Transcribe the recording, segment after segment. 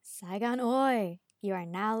Saigon Oi! You are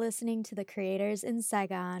now listening to the Creators in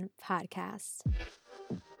Saigon podcast.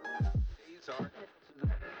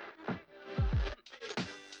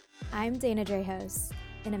 I'm Dana Drehos,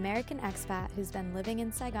 an American expat who's been living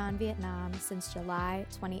in Saigon, Vietnam since July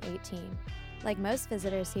 2018. Like most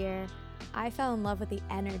visitors here, I fell in love with the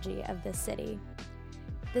energy of this city.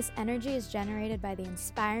 This energy is generated by the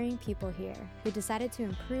inspiring people here who decided to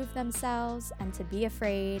improve themselves and to be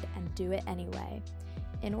afraid and do it anyway,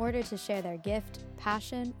 in order to share their gift,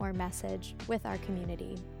 passion, or message with our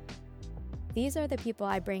community. These are the people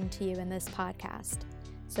I bring to you in this podcast.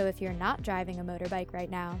 So if you're not driving a motorbike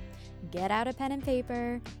right now, get out a pen and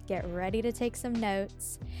paper, get ready to take some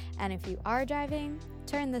notes, and if you are driving,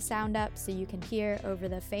 turn the sound up so you can hear over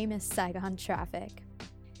the famous Saigon traffic.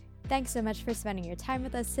 Thanks so much for spending your time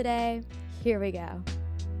with us today. Here we go.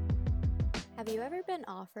 Have you ever been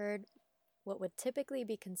offered what would typically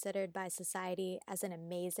be considered by society as an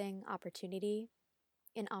amazing opportunity,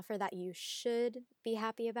 an offer that you should be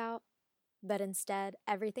happy about, but instead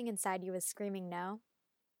everything inside you is screaming no?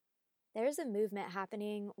 There's a movement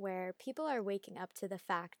happening where people are waking up to the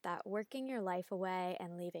fact that working your life away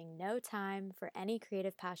and leaving no time for any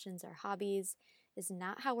creative passions or hobbies is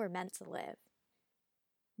not how we're meant to live.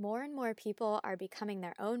 More and more people are becoming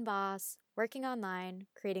their own boss, working online,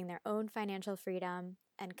 creating their own financial freedom,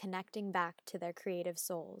 and connecting back to their creative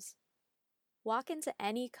souls. Walk into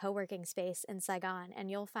any co-working space in Saigon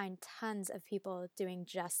and you'll find tons of people doing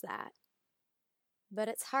just that. But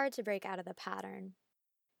it's hard to break out of the pattern.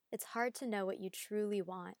 It's hard to know what you truly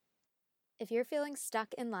want. If you're feeling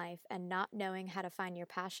stuck in life and not knowing how to find your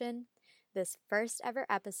passion, this first ever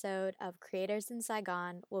episode of Creators in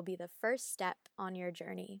Saigon will be the first step on your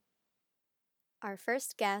journey. Our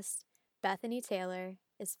first guest, Bethany Taylor,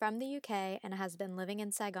 is from the UK and has been living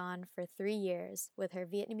in Saigon for 3 years with her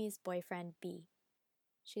Vietnamese boyfriend, B.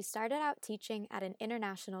 She started out teaching at an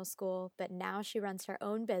international school, but now she runs her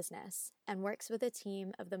own business and works with a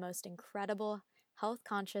team of the most incredible,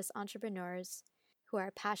 health-conscious entrepreneurs who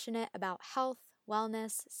are passionate about health,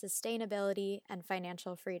 wellness, sustainability, and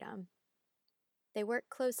financial freedom. They work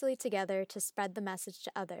closely together to spread the message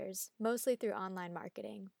to others, mostly through online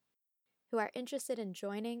marketing, who are interested in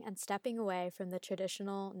joining and stepping away from the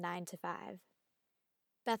traditional 9-to-5.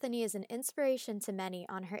 Bethany is an inspiration to many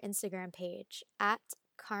on her Instagram page at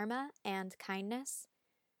Karma and Kindness,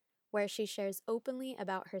 where she shares openly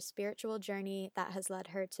about her spiritual journey that has led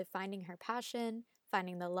her to finding her passion,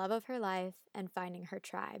 finding the love of her life, and finding her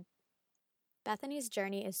tribe. Bethany's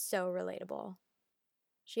journey is so relatable.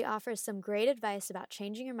 She offers some great advice about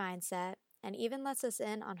changing your mindset and even lets us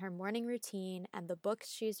in on her morning routine and the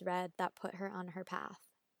books she's read that put her on her path.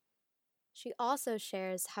 She also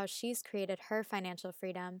shares how she's created her financial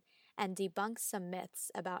freedom and debunks some myths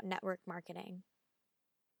about network marketing.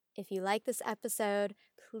 If you like this episode,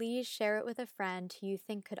 please share it with a friend who you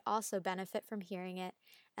think could also benefit from hearing it,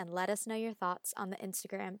 and let us know your thoughts on the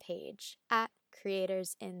Instagram page at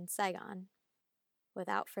Creators in Saigon.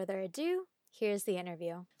 Without further ado, here's the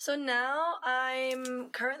interview. So now I'm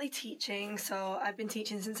currently teaching. So I've been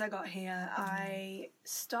teaching since I got here. I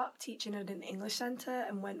stopped teaching at an English centre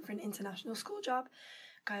and went for an international school job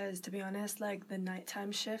because, to be honest, the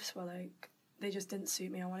nighttime shifts were they just didn't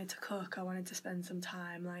suit me. I wanted to cook. I wanted to spend some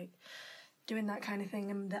time doing that kind of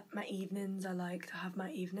thing. And my evenings, I like to have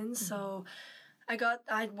my evenings. Mm-hmm. So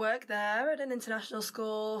I'd work there at an international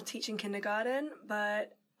school teaching kindergarten,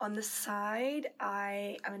 but on the side,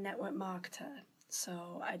 I am a network marketer.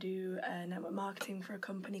 So I do network marketing for a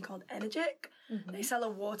company called Energic. Mm-hmm. They sell a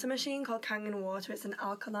water machine called Kangen Water. It's an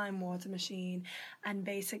alkaline water machine. And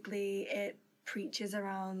basically it preaches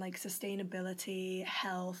around sustainability,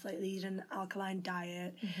 health, lead an alkaline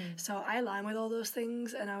diet. Mm-hmm. So I align with all those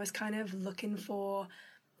things, and I was kind of looking for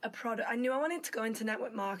a product. I knew I wanted to go into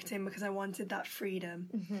network marketing because I wanted that freedom.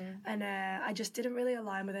 Mm-hmm. And I just didn't really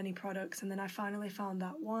align with any products. And then I finally found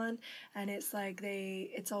that one, and it's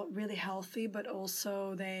it's all really healthy, but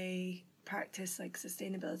also they practice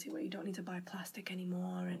sustainability where you don't need to buy plastic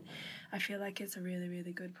anymore. And I feel like it's a really,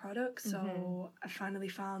 really good product. So mm-hmm. I finally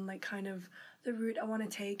found kind of the route I want to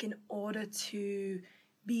take in order to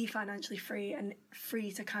be financially free and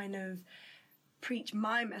free to kind of preach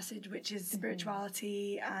my message, which is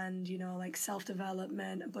spirituality and,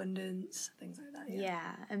 self-development, abundance, things like that.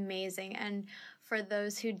 Yeah, amazing. And for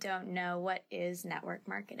those who don't know, what is network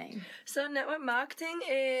marketing? So network marketing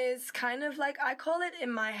is kind of I call it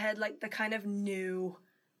in my head, the kind of new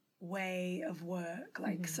way of work.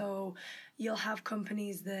 So you'll have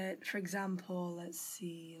companies that, for example, let's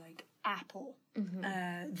see, Apple,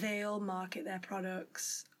 they'll market their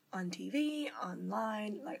products on TV,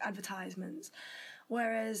 online, advertisements.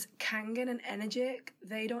 Whereas Kangen and Energic,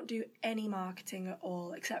 they don't do any marketing at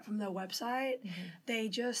all except from their website. They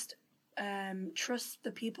just trust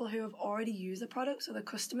the people who have already used the product, so the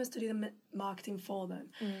customers, to do the marketing for them.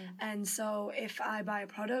 And so if I buy a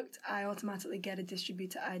product, I automatically get a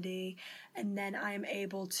distributor ID, and then I am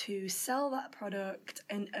able to sell that product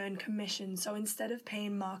and earn commission. So instead of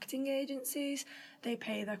paying marketing agencies, they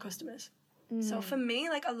pay their customers. So for me,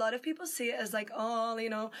 like, a lot of people see it as like, oh, you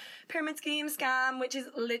know, pyramid scheme, scam, which is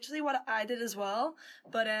literally what I did as well.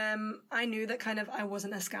 But I knew that kind of I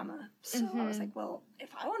wasn't a scammer. So I was like, well, if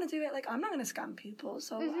I want to do it, like, I'm not going to scam people.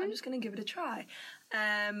 So I'm just going to give it a try.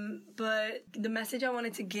 But the message I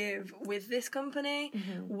wanted to give with this company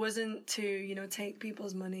wasn't to, you know, take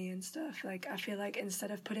people's money and stuff. Like, I feel like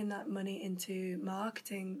instead of putting that money into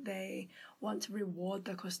marketing, they want to reward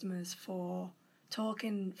their customers for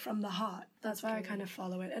talking from the heart. That's why I kind of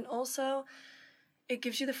follow it. And also, it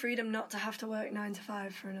gives you the freedom not to have to work 9 to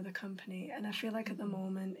 5 for another company. And I feel like at the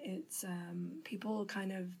moment it's people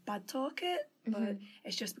kind of bad talk it, but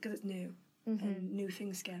it's just because it's new and new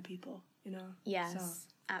things scare people, you know? Yes, so,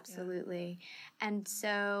 absolutely. Yeah. And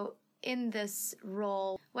so in this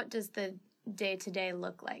role, what does the day-to-day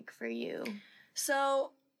look like for you?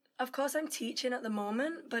 So, of course, I'm teaching at the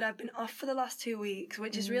moment, but I've been off for the last 2 weeks,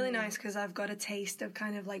 which is really nice because I've got a taste of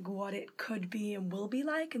kind of like what it could be and will be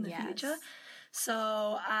like in the future. So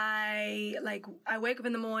I wake up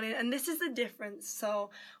in the morning, and this is the difference.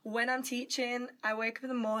 So when I'm teaching, I wake up in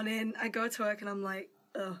the morning, I go to work, and I'm like,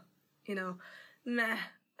 ugh, you know, meh.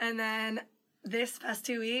 And then this past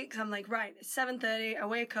 2 weeks, I'm like, right, it's 7:30, I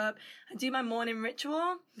wake up, I do my morning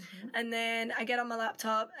ritual, and then I get on my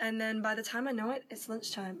laptop, and then by the time I know it, it's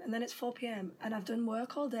lunchtime, and then it's 4 p.m, and I've done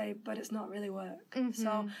work all day, but it's not really work.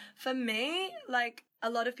 So for me, like,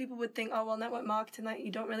 a lot of people would think, oh, well, network marketing, like,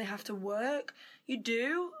 you don't really have to work. You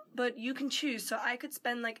do, but you can choose. So I could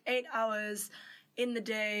spend like 8 hours in the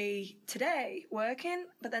day today working,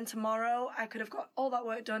 but then tomorrow I could have got all that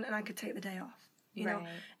work done and I could take the day off. You know,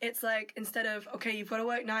 it's like, instead of, okay, you've got to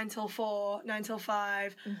work 9 till 4, 9 till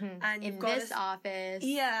 5, and you've got this office.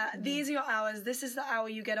 Yeah, these are your hours. This is the hour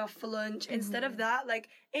you get off for lunch. Instead of that, like,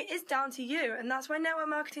 it is down to you. And that's why network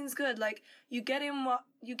marketing is good. Like, you get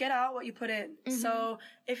out what you put in. So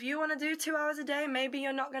if you want to do 2 hours a day, maybe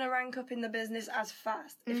you're not going to rank up in the business as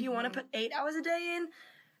fast. If you want to put 8 hours a day in,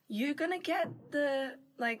 you're going to get the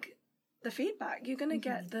feedback. You're going to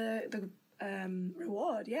get the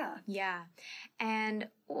reward. Yeah. And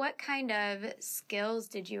what kind of skills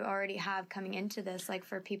did you already have coming into this? Like,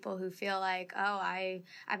 for people who feel like, oh,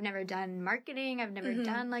 I've never done marketing, I've never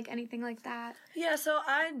done like anything like that. Yeah, so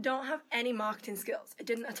I don't have any marketing skills. I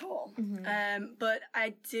didn't at all. But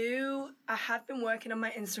I have been working on my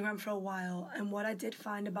Instagram for a while, and what I did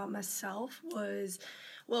find about myself was,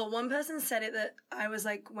 well, one person said it, that I was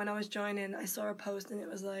like, when I was joining, I saw a post and it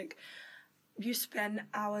was like, you spend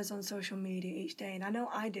hours on social media each day, and I know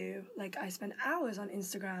I do. Like, I spend hours on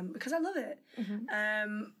Instagram because I love it.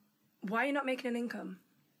 Why are you not making an income?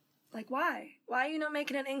 Like, why? Why are you not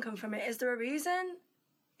making an income from it? Is there a reason?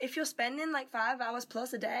 If you're spending like 5 hours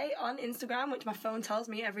plus a day on Instagram, which my phone tells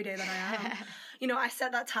me every day that I am, you know, I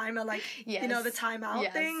set that timer, like, you know, the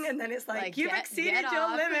timeout thing, and then it's like you've exceeded your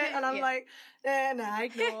limit, and I'm like, nah,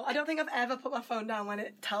 ignore. I don't think I've ever put my phone down when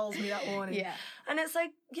it tells me that warning. And it's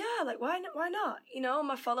like, yeah, like, why not? You know,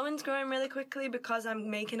 my following's growing really quickly because I'm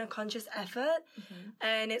making a conscious effort,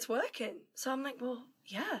 and it's working. So I'm like, well,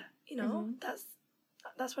 yeah, you know,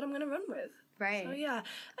 that's what I'm going to run with. Right. So, yeah.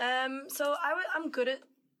 So I'm good at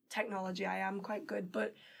technology. I am quite good.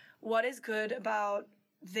 But what is good about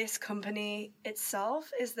this company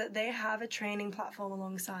itself is that they have a training platform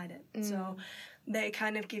alongside it. So they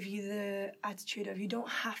kind of give you the attitude of, you don't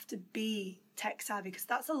have to be tech savvy, because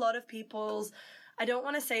that's a lot of people's, I don't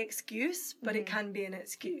want to say excuse, but it can be an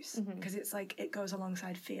excuse, because it's like, it goes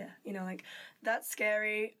alongside fear. You know, like, that's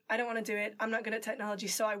scary. I don't want to do it. I'm not good at technology,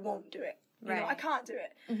 so I won't do it. You know, I can't do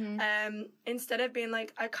it. Instead of being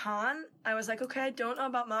like, I can't, I was like, okay, I don't know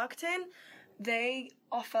about marketing. They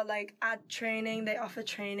offer like ad training. They offer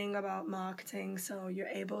training about marketing. So you're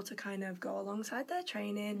able to kind of go alongside their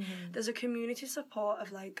training. There's a community support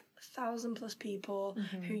of like 1,000+ people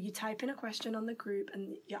who you type in a question on the group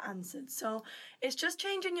and you're answered. So it's just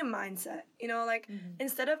changing your mindset. You know, like,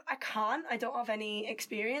 instead of, I don't have any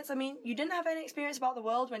experience. I mean, you didn't have any experience about the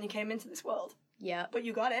world when you came into this world. Yeah. But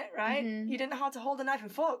you got it, right? You didn't know how to hold a knife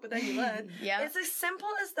and fork, but then you learned. It's as simple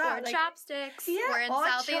as that. Or like, chopsticks. Yeah, we're in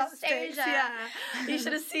Southeast Asia. Yeah. You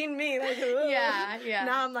should have seen me. Like,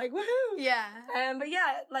 now I'm like, woohoo. Yeah. But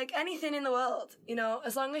yeah, like, anything in the world, you know,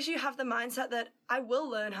 as long as you have the mindset that I will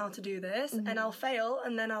learn how to do this and I'll fail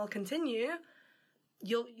and then I'll continue,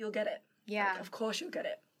 you'll get it. Yeah. Like, of course you'll get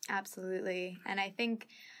it. Absolutely. And I think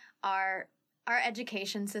our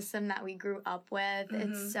education system that we grew up with,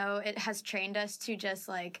 it has trained us to just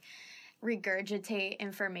like regurgitate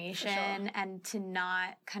information and to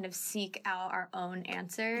not kind of seek out our own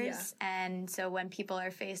answers. Yeah. And so when people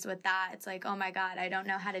are faced with that, it's like, oh my God, I don't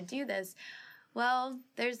know how to do this. Well,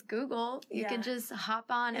 there's Google. You can just hop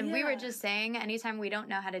on. And we were just saying, anytime we don't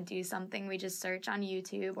know how to do something, we just search on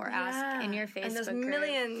YouTube or ask in your Facebook and there's group.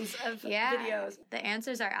 Millions of videos. The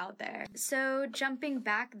answers are out there. So jumping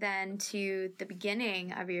back then to the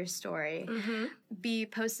beginning of your story, B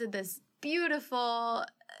posted this beautiful,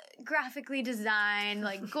 graphically designed,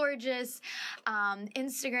 like gorgeous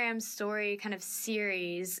Instagram story kind of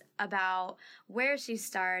series about where she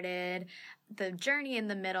started, the journey in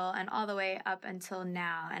the middle, and all the way up until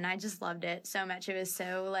now. And I just loved it so much. It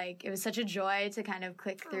was such a joy to kind of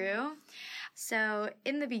click through. So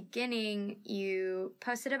in the beginning, you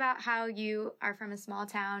posted about how you are from a small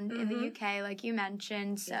town in the UK, like you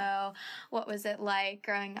mentioned. So what was it like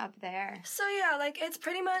growing up there? So like it's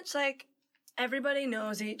pretty much like everybody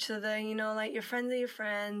knows each other, you know, like your friends are your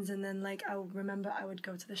friends. And then like I remember I would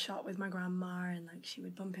go to the shop with my grandma and like she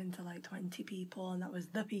would bump into like 20 people and that was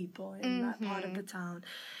the people in that part of the town.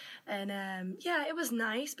 And it was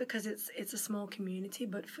nice because it's a small community,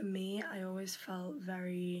 but for me I always felt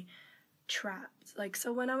very trapped. Like,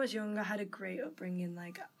 so when I was young I had a great upbringing.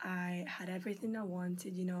 Like I had everything I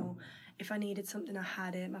wanted, you know. If I needed something I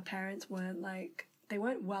had it. My parents weren't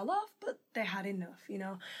well off, but they had enough, you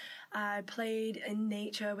know. I played in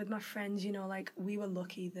nature with my friends, you know, like we were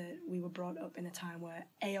lucky that we were brought up in a time where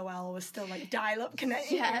AOL was still like dial-up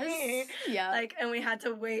connection. Yes. Yeah. Like, and we had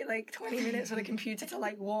to wait like 20 minutes for the computer to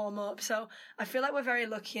like warm up. So I feel like we're very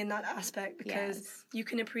lucky in that aspect because you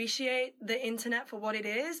can appreciate the internet for what it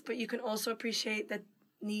is, but you can also appreciate the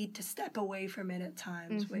need to step away from it at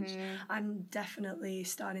times, which I'm definitely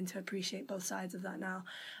starting to appreciate both sides of that now.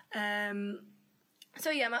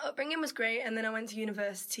 So my upbringing was great, and then I went to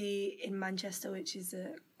university in Manchester, which is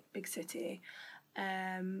a big city.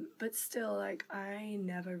 But still, like, I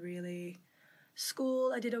never really...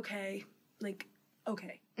 School, I did okay. Like,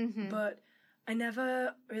 okay. But I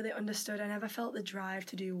never really understood. I never felt the drive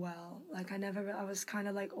to do well. Like, I was kind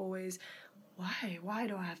of like always... Why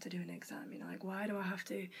do I have to do an exam? You know, like, why do I have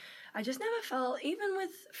to... I just never felt, even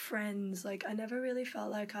with friends, like, I never really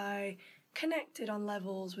felt like I connected on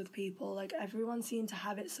levels with people. Like, everyone seemed to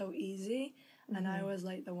have it so easy, and I was,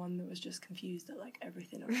 like, the one that was just confused at, like,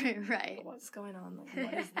 everything. Right. What's going on? Like,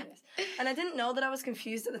 what is this? And I didn't know that I was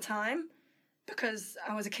confused at the time because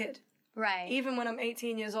I was a kid. Right. Even when I'm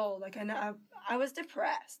 18 years old, like, I was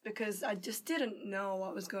depressed because I just didn't know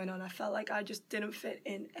what was going on. I felt like I just didn't fit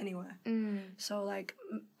in anywhere. So, like,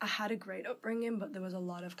 I had a great upbringing, but there was a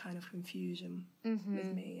lot of kind of confusion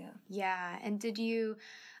with me, Yeah, and did you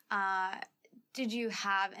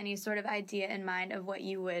have any sort of idea in mind of what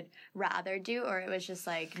you would rather do, or it was just,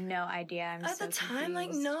 like, no idea, I'm At so the time, confused?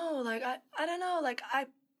 like, no. Like, I don't know. Like,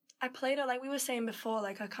 I played it, like we were saying before,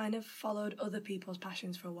 like I kind of followed other people's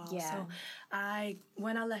passions for a while. Yeah. So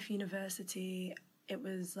when I left university, it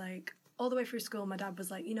was like all the way through school, my dad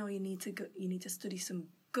was like, you know, you need to study some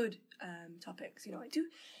good topics. You know, like do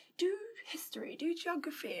history, do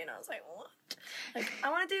geography. And I was like, what? Like,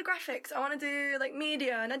 I want to do graphics. I want to do like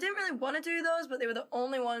media. And I didn't really want to do those, but they were the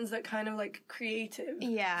only ones that kind of like creative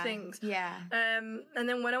things. Yeah. And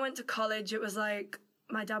then when I went to college, it was like,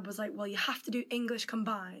 my dad was like, well, you have to do English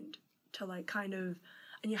combined to like kind of,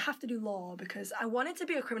 and you have to do law, because I wanted to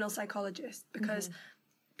be a criminal psychologist because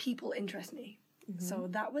people interest me. So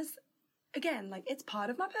that was, again, like it's part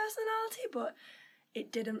of my personality, but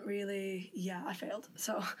it didn't really, I failed.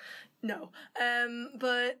 So no.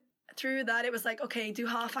 But through that, it was like, okay, do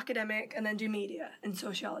half academic and then do media and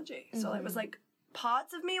sociology. So it was like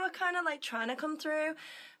parts of me were kind of like trying to come through,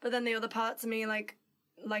 but then the other parts of me, like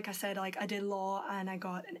I said, like I did law and I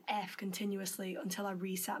got an F continuously until I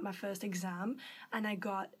resat my first exam, and I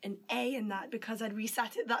got an A in that because I'd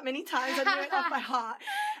resat it that many times. I knew it off by heart.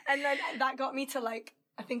 And then that got me to like,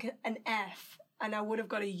 I think an F, and I would have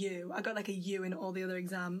got a U. I got like a U in all the other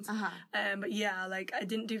exams. But yeah, like I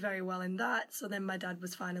didn't do very well in that. So then my dad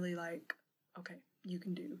was finally like, okay, you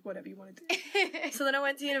can do whatever you want to do. So then I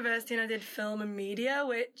went to university and I did film and media,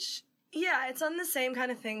 which, it's on the same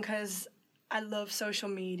kind of thing because I love social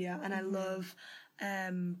media and I love,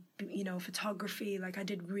 photography. Like I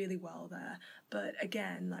did really well there. But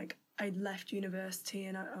again, like I left university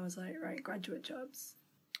and I was like, right, graduate jobs.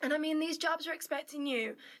 And I mean, these jobs are expecting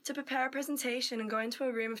you to prepare a presentation and go into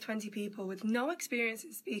a room of 20 people with no experience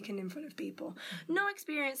in speaking in front of people, no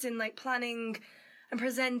experience in like planning and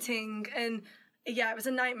presenting. And yeah, it was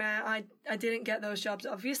a nightmare. I didn't get those jobs,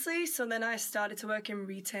 obviously. So then I started to work in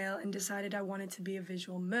retail and decided I wanted to be a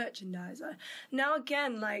visual merchandiser. Now,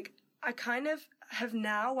 again, like, I kind of have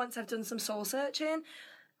now, once I've done some soul searching,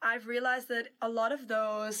 I've realized that a lot of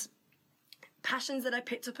those passions that I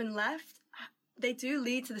picked up and left, they do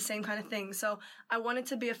lead to the same kind of thing. So I wanted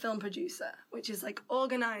to be a film producer, which is like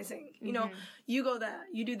organizing. You know, you go there,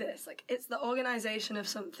 you do this. Like, it's the organization of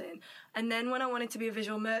something. And then when I wanted to be a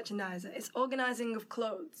visual merchandiser, it's organizing of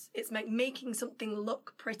clothes. It's like making something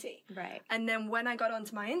look pretty. Right. And then when I got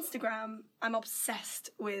onto my Instagram, I'm obsessed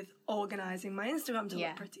with organizing my Instagram to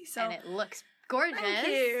look pretty. So, and it looks gorgeous. Thank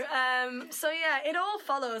you. So yeah, it all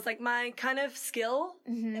follows, like, my kind of skill.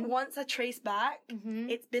 Once I trace back,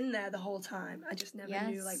 it's been there the whole time. I just never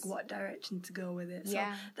knew, like, what direction to go with it. So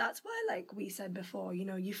that's why, like we said before, you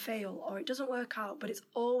know, you fail or it doesn't work out, but it's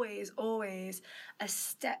always, always a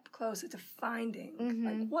step closer to finding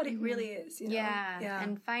like what it really is. You know? Yeah,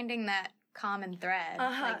 and finding that common thread,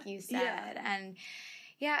 like you said. And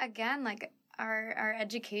yeah, again, like our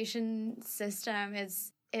education system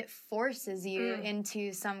it forces you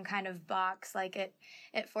into some kind of box. Like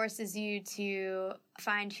it forces you to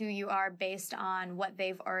find who you are based on what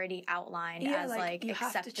they've already outlined as like you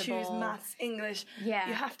acceptable. have to choose maths, English. Yeah.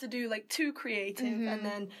 You have to do like 2 creative and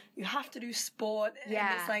then you have to do sport.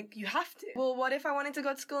 Yeah. And it's like, you have to. Well, what if I wanted to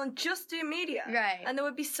go to school and just do media? Right. And there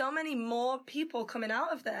would be so many more people coming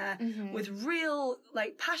out of there with real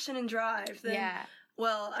like passion and drive than,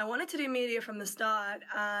 well, I wanted to do media from the start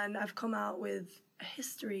and I've come out with a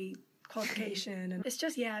history qualification and it's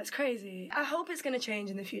just, it's crazy. I hope it's going to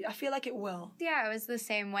change in the future. I feel like it will. Yeah, it was the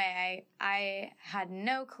same way. I had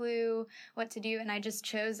no clue what to do and I just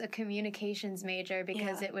chose a communications major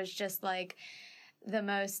because it was just like the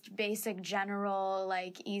most basic, general,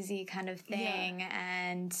 like easy kind of thing.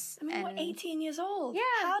 And I mean, we're 18 years old. Yeah.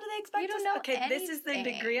 How do they expect you don't us? know Okay, this is the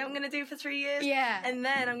degree I'm going to do for 3 years. Yeah. And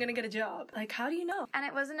then I'm going to get a job. Like, how do you know? And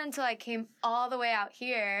it wasn't until I came all the way out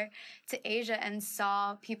here to Asia and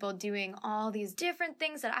saw people doing all these different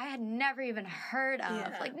things that I had never even heard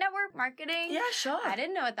of. Like network marketing. Yeah, sure. I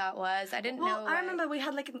didn't know what that was. I didn't know. Well, I remember we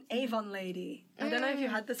had like an Avon lady. I don't know if you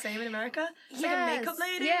had the same in America. It's like a makeup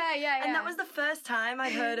lady. Yeah. And that was the first time I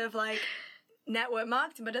heard of like network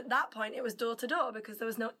marketing, but at that point it was door to door because there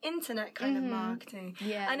was no internet kind of marketing.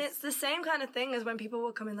 And it's the same kind of thing as when people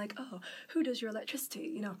will come in like, oh, who does your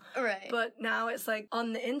electricity, you know? Right. But now it's like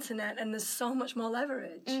on the internet and there's so much more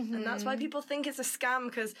leverage. And that's why people think it's a scam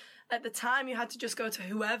because at the time you had to just go to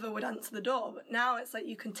whoever would answer the door. But now it's like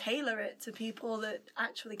you can tailor it to people that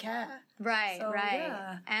actually care. Right, so,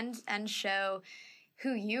 right. And show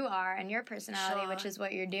who you are and your personality, which is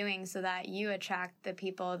what you're doing so that you attract the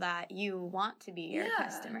people that you want to be your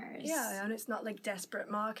customers. Yeah, and it's not like desperate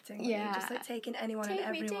marketing. Yeah. You're just like taking anyone and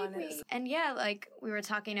everyone. And yeah, like we were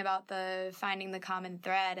talking about the finding the common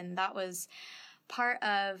thread, and that was part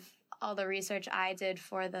of all the research I did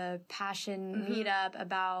for the Passion meetup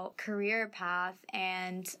about career path,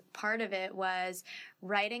 and part of it was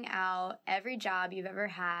writing out every job you've ever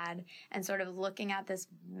had and sort of looking at this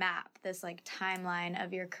map, this like timeline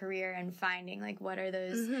of your career and finding like what are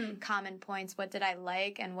those common points, what did I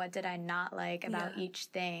like and what did I not like about each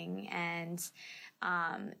thing. And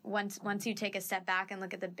once you take a step back and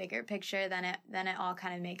look at the bigger picture, then it all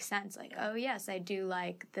kind of makes sense. Like, oh yes, I do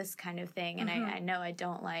like this kind of thing, and I know I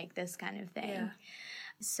don't like this kind of thing. Yeah.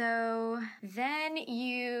 So then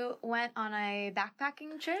you went on a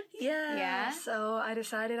backpacking trip? Yeah. So I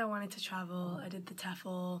decided I wanted to travel. I did the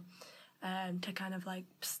TEFL to kind of like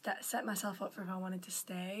set myself up for if I wanted to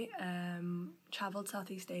stay. Traveled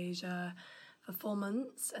Southeast Asia for 4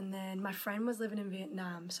 months, and then my friend was living in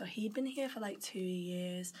Vietnam, so he'd been here for like 2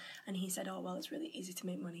 years, and he said, oh well, it's really easy to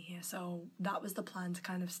make money here. So that was the plan, to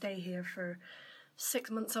kind of stay here for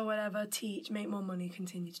 6 months or whatever, teach, make more money,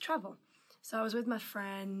 continue to travel. So I was with my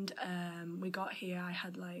friend, we got here, I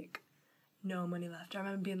had like no money left. I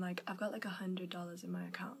remember being like, I've got like $100 in my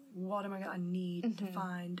account. What am I gonna need to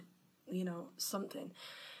find, you know, something?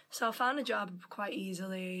 So I found a job quite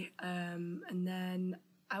easily, and then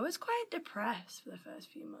I was quite depressed for the first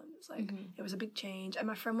few months. Like, it was a big change. And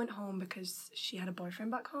my friend went home because she had a boyfriend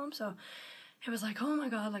back home. So it was like, oh my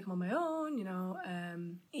God, like I'm on my own, you know.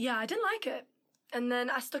 Yeah, I didn't like it. And then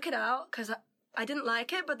I stuck it out because I didn't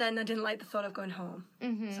like it, but then I didn't like the thought of going home.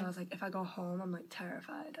 So I was like, if I go home, I'm like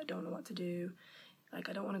terrified. I don't know what to do. Like,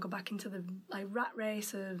 I don't want to go back into the like rat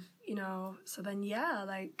race of, you know. So then, yeah,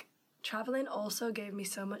 like traveling also gave me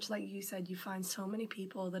so much. Like you said, you find so many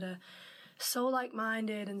people that are so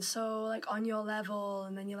like-minded and so like on your level,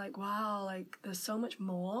 and then you're like, wow, like there's so much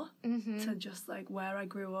more to just like where I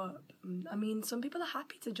grew up. I mean, some people are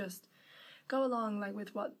happy to just go along like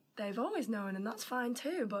with what they've always known, and that's fine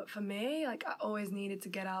too. But for me, like, I always needed to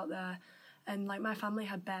get out there. And, like, my family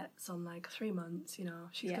had bets on, like, 3 months, you know.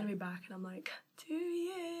 She's going to be back. And I'm like, 2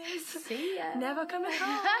 years. See ya. Never coming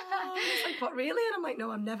home. It's like, what, really? And I'm like, no,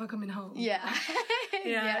 I'm never coming home. Yeah.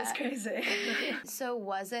 Yeah, it's crazy. So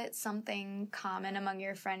was it something common among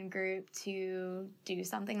your friend group to do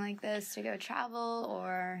something like this, to go travel,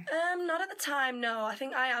 or? Not at the time, no. I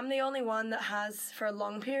think I am the only one that has for a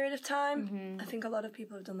long period of time. I think a lot of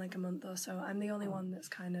people have done, like, a month or so. I'm the only one that's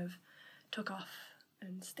kind of took off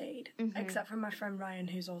and stayed, except for my friend Ryan,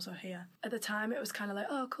 who's also here. At the time, it was kind of like,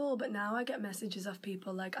 oh, cool, but now I get messages of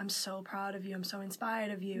people like, I'm so proud of you, I'm so inspired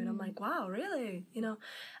of you, and I'm like, wow, really? You know?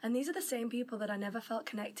 And these are the same people that I never felt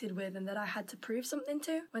connected with and that I had to prove something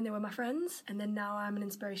to when they were my friends, and then now I'm an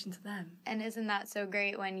inspiration to them. And isn't that so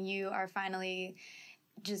great when you are finally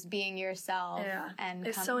just being yourself? Yeah, and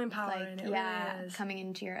it's so empowering, like, it really is. Coming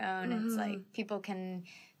into your own, it's like people can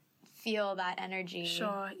feel that energy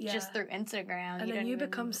just through Instagram. And then you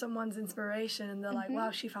become someone's inspiration, and they're like, wow,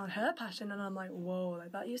 she found her passion. And I'm like, whoa,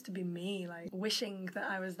 like, that used to be me, like, wishing that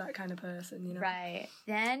I was that kind of person, you know? Right.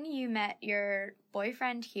 Then you met your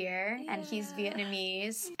boyfriend here, and he's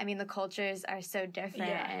Vietnamese. I mean, the cultures are so different,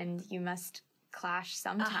 and you must clash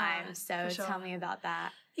sometimes. So tell me about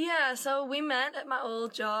that. Yeah, so we met at my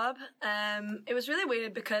old job. It was really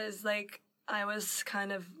weird because, like, I was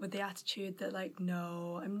kind of with the attitude that, like,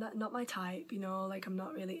 no, I'm not my type, you know, like, I'm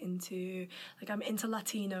not really into, like, I'm into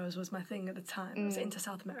Latinos was my thing at the time. I was into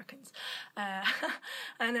South Americans.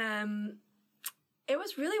 And it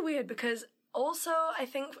was really weird because also I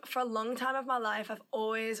think for a long time of my life, I've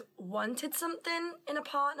always wanted something in a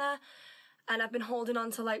partner, and I've been holding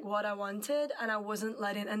on to, like, what I wanted, and I wasn't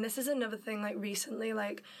letting, and this is another thing, like, recently,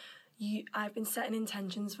 like, I've been setting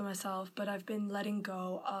intentions for myself, but I've been letting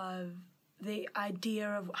go of the idea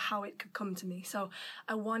of how it could come to me. So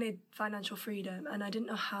I wanted financial freedom, and I didn't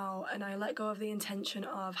know how, and I let go of the intention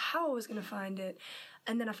of how I was going to find it.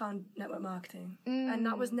 And then I found network marketing, and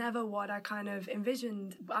that was never what I kind of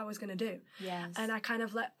envisioned I was going to do. Yes. And I kind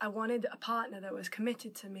of I wanted a partner that was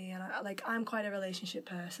committed to me, and I'm quite a relationship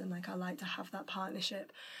person. Like, I like to have that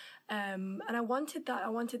partnership. And I wanted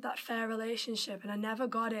that fair relationship, and I never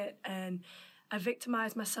got it. And I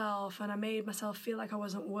victimized myself, and I made myself feel like I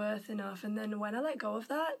wasn't worth enough. And then when I let go of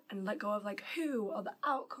that and let go of, like, who or the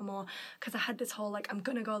outcome, or because I had this whole, like, I'm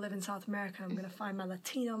going to go live in South America, and I'm going to find my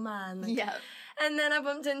Latino man. Like, and then I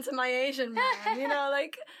bumped into my Asian man, you know,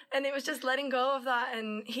 like, and it was just letting go of that.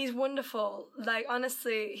 And he's wonderful. Like,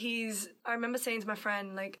 honestly, I remember saying to my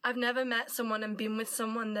friend, like, I've never met someone and been with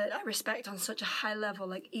someone that I respect on such a high level.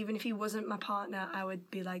 Like, even if he wasn't my partner, I would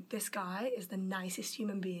be like, this guy is the nicest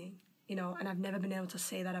human being. You know, and I've never been able to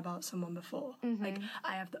say that about someone before. Like,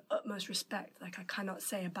 I have the utmost respect. Like, I cannot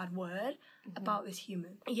say a bad word about this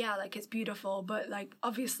human. Yeah, like, it's beautiful, but, like,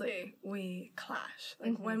 obviously we clash.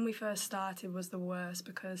 Like, when we first started was the worst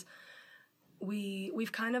because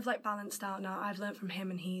we've kind of, like, balanced out now. I've learned from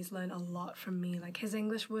him, and he's learned a lot from me. Like, his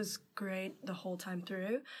English was great the whole time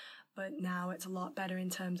through, but now it's a lot better in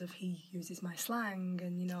terms of he uses my slang,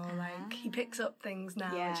 and, you know, like, he picks up things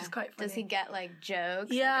now, which is quite funny. Does he get, like, jokes?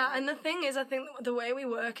 Yeah, and the thing is, I think the way we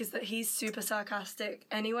work is that he's super sarcastic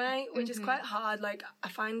anyway, which is quite hard. Like, I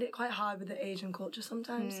find it quite hard with the Asian culture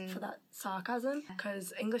sometimes for that sarcasm,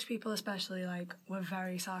 because English people especially, like, we're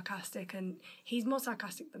very sarcastic, and he's more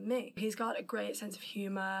sarcastic than me. He's got a great sense of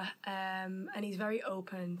humour, and he's very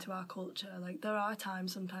open to our culture. Like, there are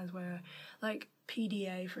times sometimes where, like,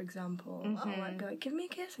 PDA, for example, I might be like, give me a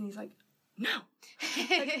kiss, and he's like, no.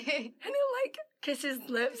 Like, and he'll, like, kiss his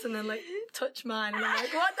lips and then, like, touch mine, and I'm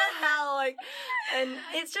like, what the hell? Like, and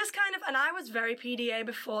it's just kind of, and I was very PDA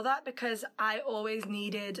before that because I always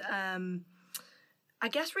needed, I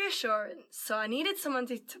guess, reassurance. So I needed someone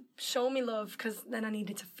to show me love, because then I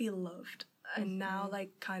needed to feel loved. And now, like,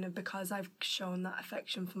 kind of because I've shown that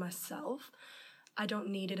affection for myself, I don't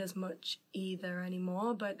need it as much either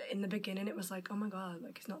anymore. But in the beginning, it was like, oh my God,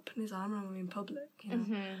 like, he's not putting his arm around me in public, you know?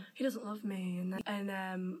 He doesn't love me.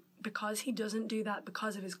 And because he doesn't do that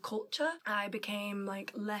because of his culture, I became,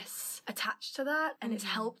 like, less attached to that. And it's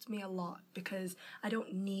helped me a lot because I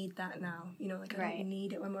don't need that now, you know? Like, I don't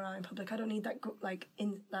need it when we're out in public. I don't need that, like,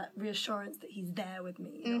 in that reassurance that he's there with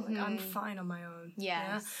me, you know? Like, I'm fine on my own. Yes.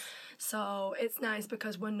 Yeah? So it's nice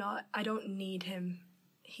because I don't need him.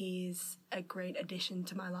 He's a great addition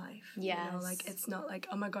to my life. Yes. You know, like, it's not like,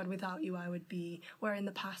 oh my God, without you I would be, where in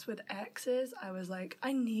the past with exes, I was like,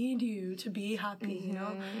 I need you to be happy, you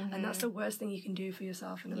know? And that's the worst thing you can do for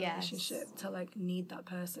yourself in a relationship, to, like, need that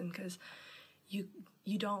person, because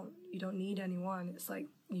you don't need anyone. It's like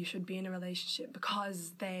you should be in a relationship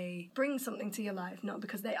because they bring something to your life, not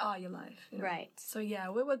because they are your life, you know? Right. So yeah,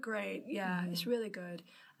 we were great. Yeah, it's really good.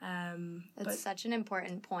 That's such an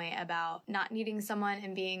important point about not needing someone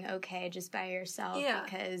and being okay just by yourself. Yeah.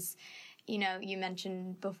 Because, you know, you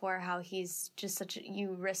mentioned before how he's just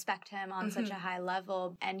you respect him on such a high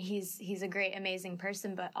level, and he's a great, amazing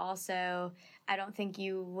person, but also I don't think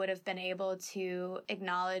you would have been able to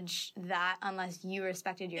acknowledge that unless you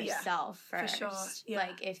respected yourself first. For sure. Yeah.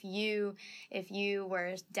 Like if you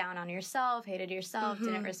were down on yourself, hated yourself,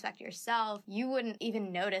 didn't respect yourself, you wouldn't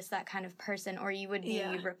even notice that kind of person, or you would be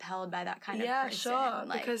repelled by that kind of person. Yeah, sure.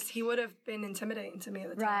 Like, because he would have been intimidating to me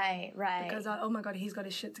at the time. Right. Because oh my God, he's got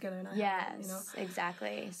his shit together and I haven't, you know?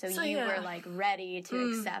 Exactly. So you were like ready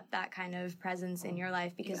to accept that kind of presence in your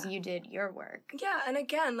life because you did your work. Yeah, and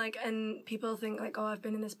again, like, and people think like, oh, I've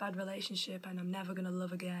been in this bad relationship and I'm never gonna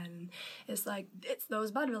love again. It's like, it's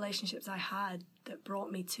those bad relationships I had that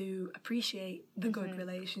brought me to appreciate the good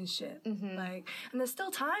relationship. Like, and there's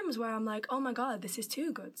still times where I'm like, oh my God, this is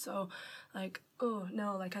too good. So like, oh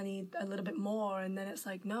no, like I need a little bit more. And then it's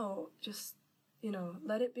like, no, just, you know,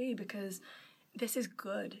 let it be because this is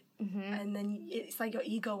good. And then it's like your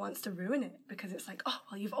ego wants to ruin it because it's like, oh,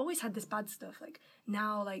 well, you've always had this bad stuff. Like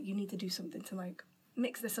now, like you need to do something to like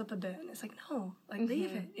mix this up a bit. And it's like, no, like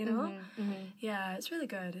leave it, you know? Yeah, it's really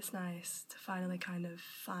good. It's nice to finally kind of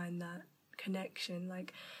find that connection.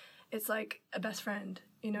 Like it's like a best friend,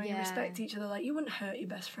 you know? You respect each other. Like you wouldn't hurt your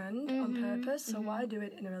best friend on purpose, so why do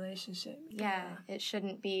it in a relationship? Yeah, it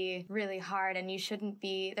shouldn't be really hard, and there shouldn't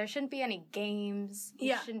be any games.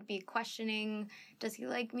 You shouldn't be questioning, does he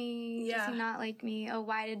like me? Does he not like me? Oh,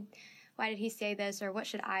 why did he say this, or what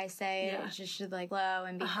should I say? It just should like flow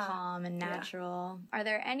and be calm and natural. Are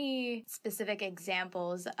there any specific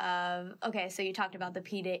examples of, okay, so you talked about the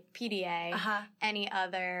PDA, any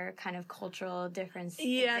other kind of cultural difference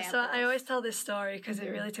examples? So I always tell this story because it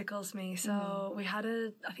really tickles me. So we had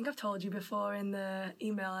I think I've told you before in the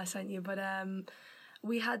email I sent you, but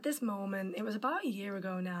we had this moment, it was about a year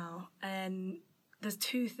ago now, and there's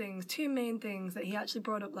two main things that he actually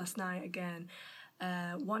brought up last night again.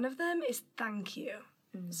 One of them is thank you.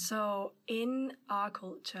 So in our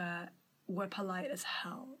culture, we're polite as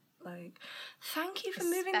hell. Like, thank you for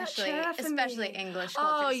moving that chair for me. Especially English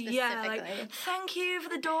culture specifically. Yeah, like, thank you for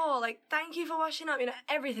the door. Like, thank you for washing up. You know,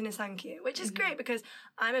 everything is thank you, which is great because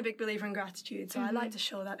I'm a big believer in gratitude. So I like to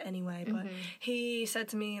show that anyway. But he said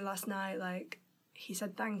to me last night, like, he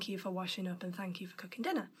said, thank you for washing up and thank you for cooking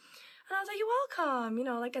dinner. And I was like, you're welcome, you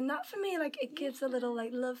know, like, and that for me, like, it gives a little, like,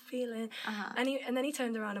 love feeling. And then he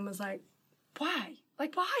turned around and was like, why?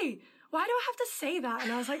 Like, why? Why do I have to say that?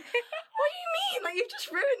 And I was like, what do you mean? Like, you've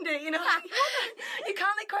just ruined it, you know? Like, you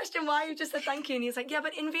can't, like, question why you just said thank you. And he's like, yeah,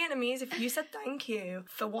 but in Vietnamese, if you said thank you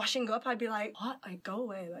for washing up, I'd be like, what? Like, go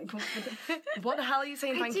away. Like, what the hell are you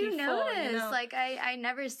saying thank you for? I do notice. You know? Like, I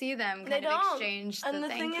never see them kind of exchange the thank you.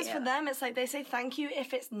 And the thing is, for them, it's like they say thank you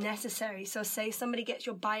if it's necessary. So say somebody gets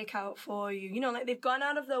your bike out for you. You know, like, they've gone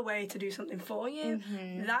out of their way to do something for you.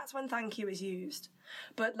 That's when thank you is used.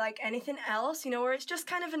 But, like, anything else, you know, where it's just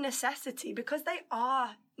kind of a necessity because they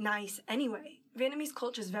are nice anyway. Vietnamese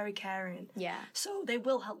culture is very caring. Yeah. So they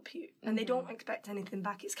will help you and they don't expect anything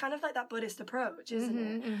back. It's kind of like that Buddhist approach,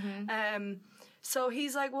 isn't it? So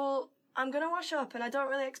he's like, well, I'm going to wash up and I don't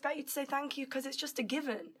really expect you to say thank you because it's just a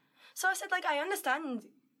given. So I said, like, I understand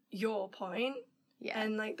your point. Yeah.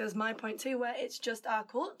 And, like, there's my point too where it's just our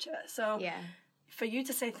culture. So... yeah. For you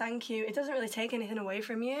to say thank you, it doesn't really take anything away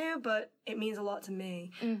from you, but it means a lot to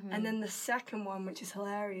me. And then the second one, which is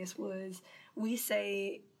hilarious, was we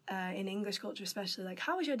say in English culture especially, like,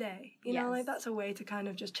 how was your day? You know, like, that's a way to kind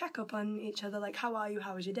of just check up on each other, like, how are you,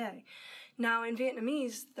 how was your day? Now, in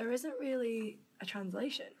Vietnamese, there isn't really a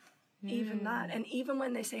translation, even that. And even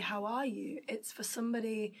when they say, how are you, it's for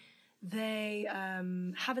somebody they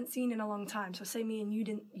haven't seen in a long time. So say me and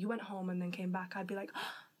you went home and then came back, I'd be like,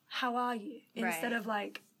 how are you? Instead of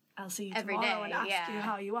like, I'll see you every tomorrow day, and ask you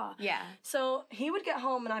how you are. Yeah. So he would get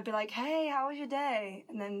home and I'd be like, hey, how was your day?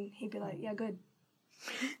 And then he'd be like, yeah, good.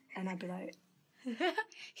 And I'd be like,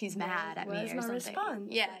 he's mad at me or something. Response?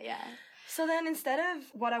 Yeah, yeah. So then instead of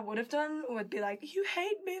what I would have done would be like, you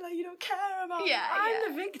hate me, like you don't care about me.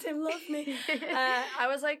 I'm the victim, love me. I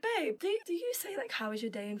was like, babe, do you say like, how was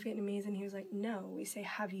your day in Vietnamese? And he was like, no, we say,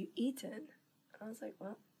 have you eaten? And I was like,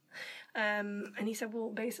 what? And he said, well,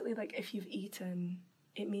 basically, like, if you've eaten,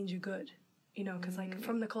 it means you're good. you know, because like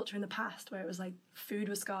from the culture in the past where it was like food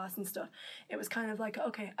was scarce and stuff, it was kind of like,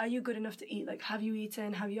 okay, are you good enough to eat? Like, have you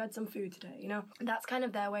eaten? Have you had some food today? You know, and that's kind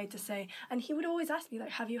of their way to say. And he would always ask me like,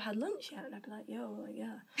 have you had lunch yet? And I'd be like, yo, like,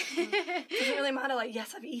 yeah. Doesn't really matter. Like,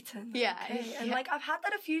 yes, I've eaten. Yeah. Okay. And like I've had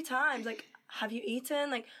that a few times. Like, have you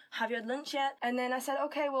eaten? Like, have you had lunch yet? And then I said,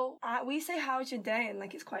 okay, well, we say, how's your day? And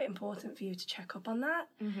like, it's quite important for you to check up on that.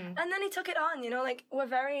 And then he took it on, you know, like we're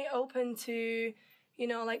very open to, you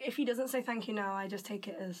know, like if he doesn't say thank you now, I just take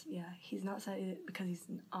it as, yeah, he's not said it because he's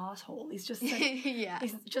an asshole. He's just said it,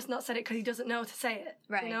 he's just not said it because he doesn't know to say it.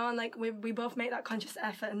 Right. You know, and like we both make that conscious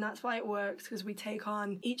effort, and that's why it works, because we take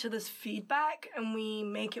on each other's feedback and we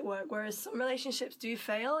make it work. Whereas some relationships do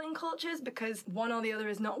fail in cultures because one or the other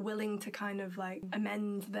is not willing to kind of like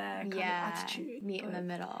amend their kind of attitude. Meet in the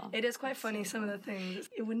middle. It is quite funny, some of the things.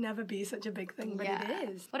 It would never be such a big thing, but it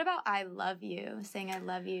is. What about I love you? Saying I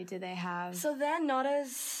love you, do they have... So they're not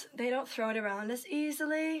as... They don't throw it around as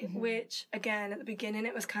easily, which, again, at the beginning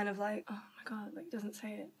it was kind of like, oh my God, like, doesn't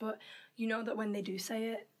say it. But you know that when they do say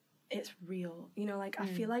it, it's real. You know, like, I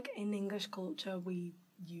feel like in English culture we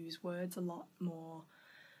use words a lot more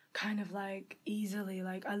kind of like easily,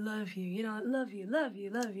 like, I love you, you know, love you, love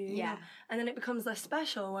you, love you. You know? And then it becomes less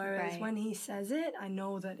special, whereas when he says it, I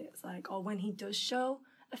know that it's like, or when he does show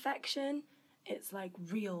affection, it's like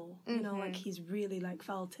real, you know, like he's really like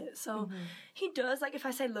felt it. So he does, like if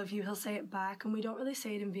I say love you, he'll say it back, and we don't really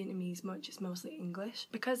say it in Vietnamese much, it's mostly English.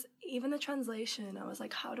 Because even the translation, I was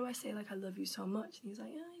like, how do I say like I love you so much? And he's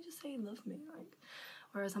like, yeah, you just say you love me. Like,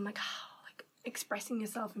 whereas I'm like, like expressing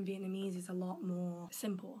yourself in Vietnamese is a lot more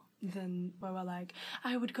simple than where we're like,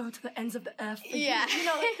 I would go to the ends of the earth for you. You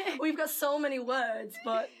know, like, we've got so many words,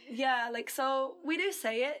 but yeah, like, so we do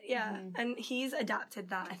say it, and he's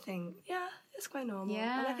adapted that, I think. Yeah, it's quite normal.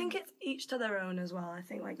 And I think it's each to their own as well. I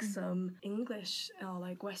think like some English or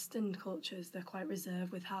like Western cultures, they're quite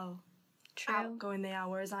reserved with how outgoing they are,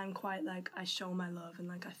 whereas I'm quite like, I show my love and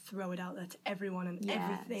like I throw it out there to everyone and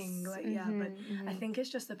everything, like but I think it's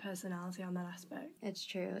just the personality on that aspect. It's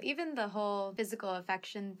true. Even the whole physical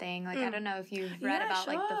affection thing, like I don't know if you've read about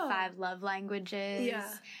like the 5 love languages,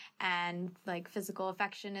 and like physical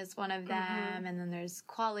affection is one of them, and then there's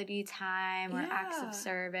quality time or acts of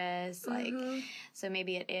service, like so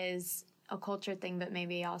maybe it is a culture thing, but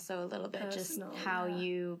maybe also a little bit personal, just how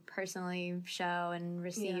you personally show and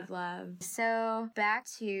receive love. So back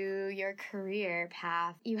to your career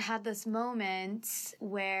path, you had this moment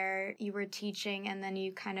where you were teaching and then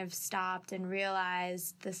you kind of stopped and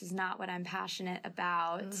realized this is not what I'm passionate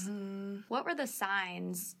about. What were the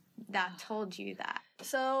signs that told you that?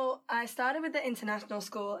 So I started with the international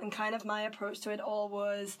school, and kind of my approach to it all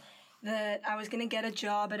was that I was going to get a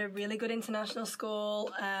job at a really good international school.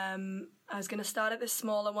 I was going to start at this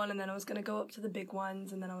smaller one, and then I was going to go up to the big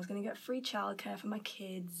ones, and then I was going to get free childcare for my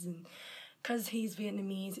kids. And because he's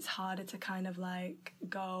Vietnamese, it's harder to kind of like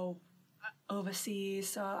go overseas.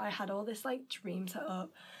 So I had all this like dream set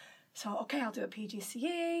up. So, okay, I'll do a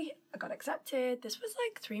PGCE. I got accepted. This was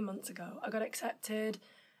like 3 months ago. I got accepted,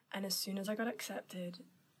 and as soon as I got accepted,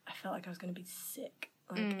 I felt like I was going to be sick.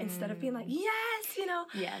 Like, instead of being like, yes, you know,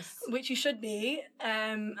 which you should be,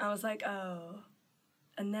 I was like, oh.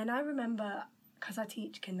 And then I remember, because I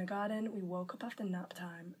teach kindergarten, we woke up after nap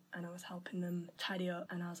time, and I was helping them tidy up,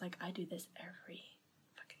 and I was like, I do this every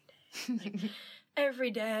fucking day. Like,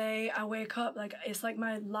 every day I wake up, like, it's like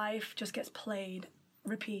my life just gets played,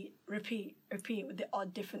 repeat, with the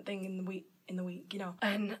odd different thing in the week, you know.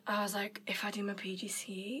 And I was like, if I do my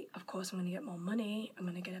PGCE, of course I'm going to get more money, I'm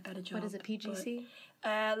going to get a better job. What is a PGC?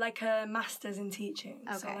 Like a master's in teaching.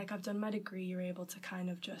 Okay. So like I've done my degree, you're able to kind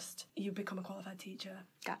of just, you become a qualified teacher.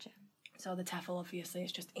 Gotcha. So the TEFL, obviously,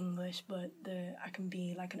 it's just English, but I can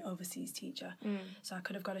be like an overseas teacher. So I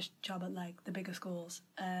could have got a job at like the bigger schools.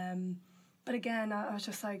 But again, I was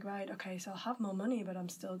just like, right, okay, so I'll have more money, but I'm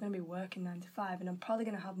still going to be working 9 to 5, and I'm probably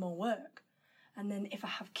going to have more work. And then if I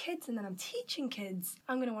have kids and then I'm teaching kids,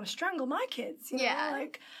 I'm going to want to strangle my kids, you know?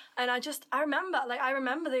 Like, and I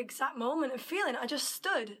remember the exact moment of feeling, I just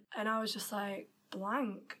stood and I was just like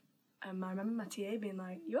blank. And I remember my TA being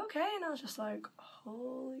like, you okay? And I was just like,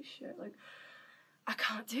 holy shit, like, I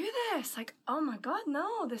can't do this. Like, oh my God,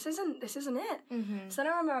 no, this isn't it. So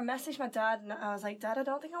then I remember I messaged my dad and I was like, Dad, I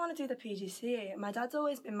don't think I want to do the PGCE. My dad's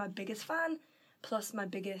always been my biggest fan, plus my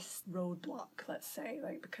biggest roadblock, let's say,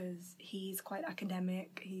 like, because he's quite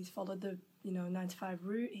academic. He's followed the, 9 to 5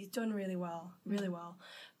 route. He's done really well.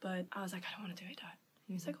 But I was like, I don't want to do it, Dad.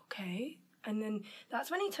 He was like, okay. And then that's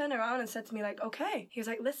when he turned around and said to me, like, okay. He was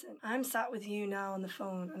like, listen, I'm sat with you now on the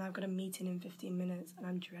phone and I've got a meeting in 15 minutes and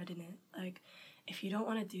I'm dreading it. Like, if you don't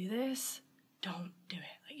want to do this, don't do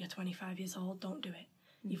it. Like, you're 25 years old, don't do it.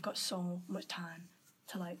 You've got so much time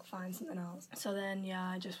to, like, find something else. So then, yeah,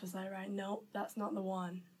 I just was like, right, nope, that's not the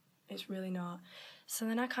one. It's really not. So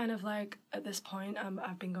then I kind of, like, at this point,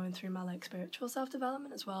 I've been going through my, like, spiritual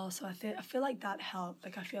self-development as well. So I feel like that helped.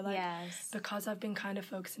 Like, I feel like because I've been kind of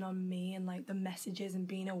focusing on me and, like, the messages and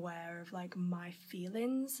being aware of, like, my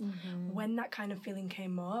feelings, when that kind of feeling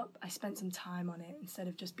came up, I spent some time on it instead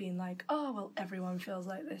of just being like, oh, well, everyone feels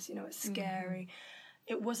like this, you know, it's scary.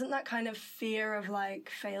 It wasn't that kind of fear of, like,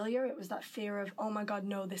 failure. It was that fear of, oh, my God,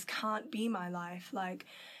 no, this can't be my life. Like,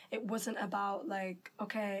 it wasn't about, like,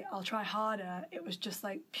 okay, I'll try harder. It was just,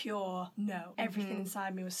 like, pure no. Everything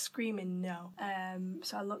inside me was screaming no.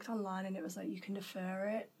 So I looked online and it was like, you can defer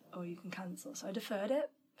it or you can cancel. So I deferred it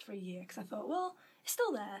for a year because I thought, well, it's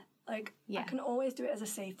still there. Like, I can always do it as a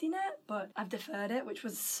safety net, but I've deferred it, which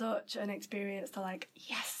was such an experience to, like,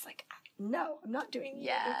 yes, like, no, I'm not doing it.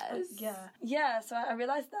 Yes. Yeah, so I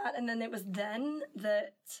realised that, and then it was then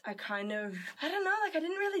that I kind of, I don't know, like, I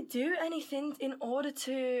didn't really do anything in order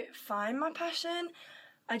to find my passion.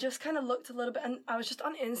 I just kind of looked a little bit, and I was just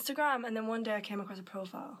on Instagram, and then one day I came across a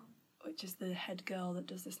profile, which is the head girl that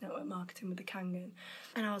does this network marketing with the Kangen.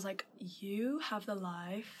 And I was like, you have the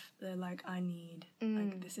life that, like, I need.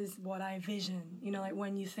 Like, this is what I vision, you know, like,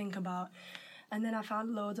 when you think about. And then I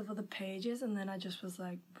found loads of other pages, and then I just was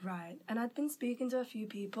like, right. And I'd been speaking to a few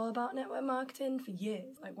people about network marketing for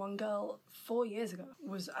years. Like, one girl 4 years ago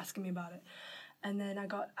was asking me about it. And then I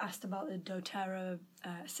got asked about the doTERRA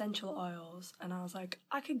essential oils, and I was like,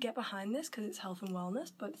 I could get behind this because it's health and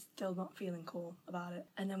wellness, but still not feeling cool about it.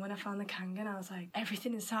 And then when I found the Kangen, I was like,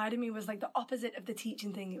 everything inside of me was like the opposite of the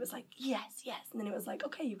teaching thing. It was like, yes. And then it was like,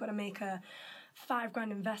 okay, you've got to make a $5,000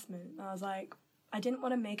 investment. And I was like, I didn't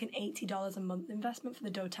want to make an $80 a month investment for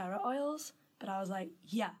the doTERRA oils, but I was like,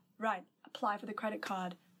 yeah, right, apply for the credit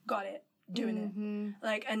card, got it, doing it.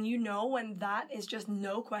 Like, and you know when that is just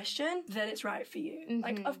no question that it's right for you.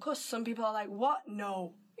 Like, of course, some people are like, what?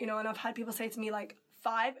 No. You know, and I've had people say to me, like,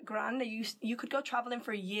 $5,000, you could go traveling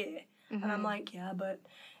for a year. And I'm like, yeah, but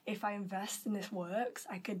if I invest and this works,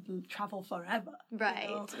 I could travel forever. Right,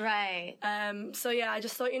 you know? right. So yeah, I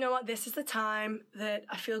just thought, you know what, this is the time that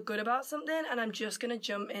I feel good about something and I'm just going to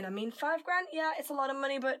jump in. I mean, $5,000, yeah, it's a lot of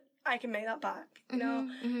money, but I can make that back, you know?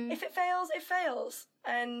 If it fails, it fails.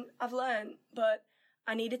 And I've learned, but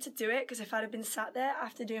I needed to do it because if I'd have been sat there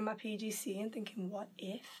after doing my PGC and thinking, what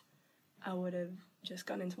if, I would have just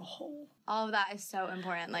gone into a hole. All of that is so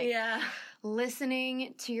important. Like,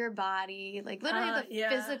 listening to your body, like literally the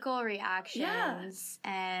physical reactions.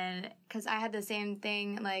 And because I had the same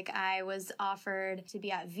thing, like I was offered to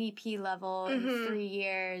be at VP level in 3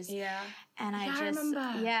 years. And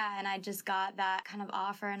I just got that kind of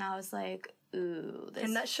offer and I was like, ooh, this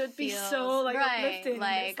and that should be so like uplifting.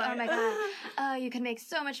 Like, oh my God, you can make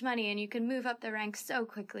so much money and you can move up the ranks so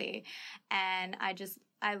quickly. And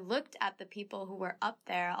I looked at the people who were up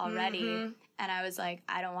there already and I was like,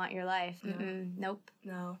 I don't want your life. Nope.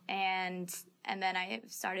 No. And then I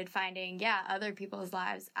started finding, other people's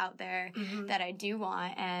lives out there that I do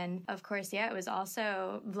want. And of course, it was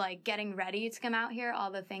also like getting ready to come out here,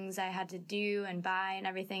 all the things I had to do and buy and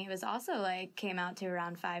everything. It was also like came out to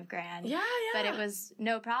around $5,000. Yeah. But it was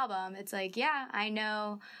no problem. It's like, I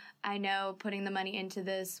know putting the money into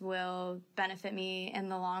this will benefit me in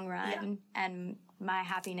the long run and my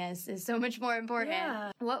happiness is so much more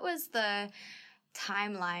important. What was the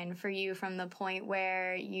timeline for you from the point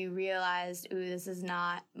where you realized, ooh, this is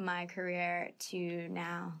not my career to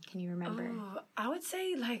now? Can you remember? I would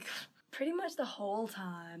say like pretty much the whole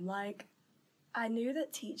time. Like I knew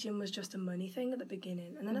that teaching was just a money thing at the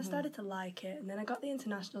beginning and then I started to like it and then I got the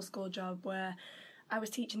international school job where I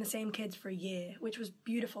was teaching the same kids for a year, which was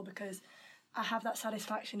beautiful because I have that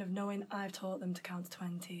satisfaction of knowing I've taught them to count to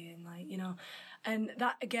 20 and like, you know, and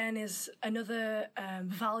that again is another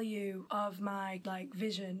value of my like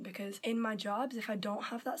vision because in my jobs, if I don't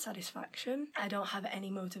have that satisfaction, I don't have any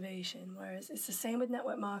motivation. Whereas it's the same with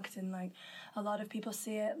network marketing. Like a lot of people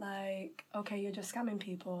see it like, okay, you're just scamming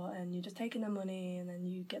people and you're just taking their money and then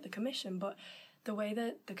you get the commission. But the way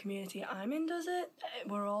that the community I'm in does it,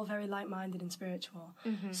 we're all very like-minded and spiritual.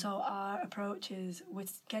 So our approach is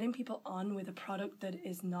with getting people on with a product that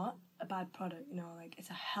is not a bad product, you know, like it's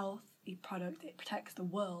a healthy product, it protects the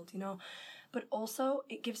world, you know, but also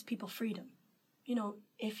it gives people freedom. You know,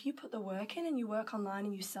 if you put the work in and you work online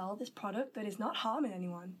and you sell this product that is not harming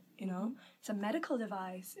anyone, you know, it's a medical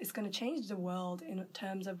device, it's going to change the world in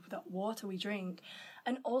terms of the water we drink,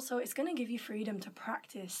 and also it's going to give you freedom to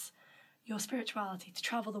practice your spirituality, to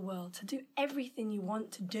travel the world, to do everything you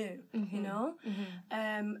want to do, you know?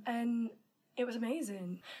 And It was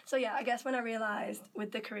amazing. So yeah, I guess when I realised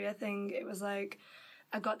with the career thing, it was like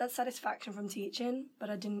I got that satisfaction from teaching, but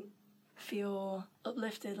I didn't feel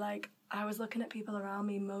uplifted. Like I was looking at people around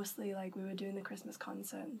me, mostly like we were doing the Christmas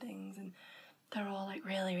concert and things, and they're all like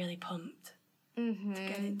really, really pumped to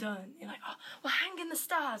get it done. You're like, oh, we're hanging the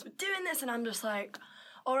stars, we're doing this, and I'm just like,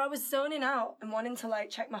 or I was zoning out and wanting to like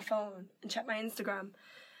check my phone and check my Instagram.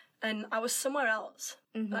 And I was somewhere else.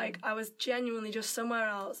 Like, I was genuinely just somewhere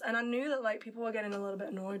else. And I knew that, like, people were getting a little bit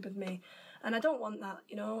annoyed with me. And I don't want that,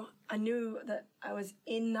 you know? I knew that I was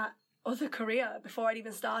in that other career before I'd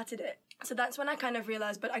even started it. So that's when I kind of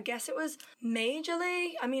realised. But I guess it was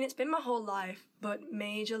majorly, I mean, it's been my whole life, but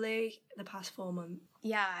majorly the past 4 months.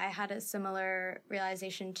 Yeah, I had a similar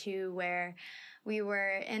realization, too, where we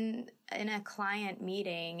were in a client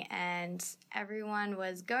meeting and everyone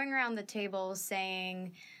was going around the table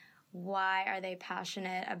saying, why are they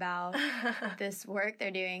passionate about this work they're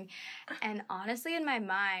doing? And honestly, in my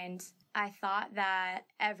mind, I thought that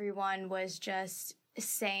everyone was just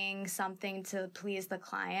saying something to please the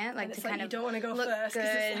client, like to kind of you don't want to go look first, good.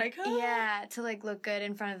 It's like, oh. Yeah, to like look good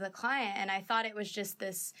in front of the client. And I thought it was just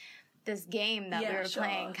this game that we were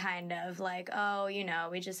playing, kind of like, oh, you know,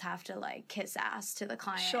 we just have to like kiss ass to the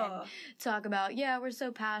client and talk about, yeah, we're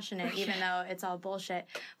so passionate, even though it's all bullshit.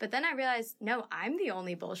 But then I realized, no, I'm the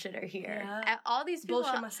only bullshitter here. Yeah. All these people,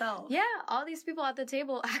 bullshit myself. Yeah, all these people at the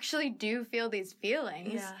table actually do feel these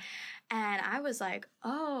feelings. Yeah. And I was like,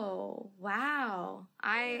 oh, wow.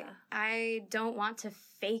 I don't want to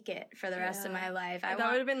fake it for the rest of my life. That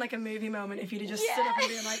would have been like a movie moment if you'd have just stood up and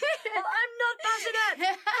been like, well, I'm not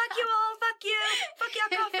passionate. Fuck you all. Fuck you. Fuck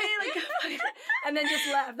your coffee. Like, and then just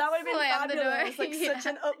left. That would have been fabulous. Like such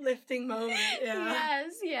an uplifting moment. Yeah.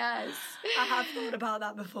 Yes. I have thought about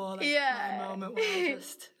that before. Like, my moment where I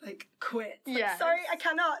just like quit. Like, sorry, I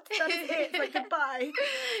cannot. That is it. Like, goodbye.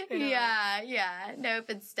 You know? Yeah. Nope.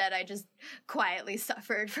 Instead, I just quietly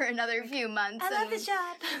suffered for another few months. I love the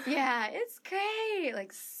job. Yeah, it's great.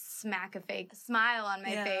 Like, smack a fake smile on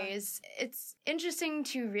my face. It's interesting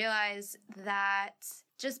to realize that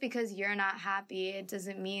just because you're not happy, it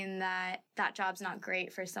doesn't mean that that job's not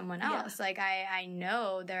great for someone else. Like, I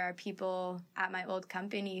know there are people at my old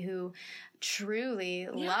company who truly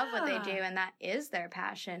love what they do, and that is their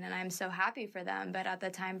passion, and I'm so happy for them. But at the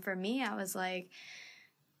time, for me, I was like,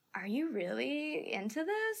 are you really into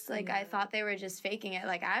this? Like, I thought they were just faking it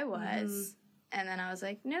like I was. And then I was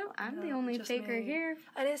like, no, I'm the only faker here.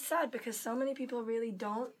 And it's sad because so many people really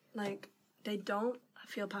don't, like, they don't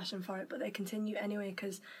feel passion for it, but they continue anyway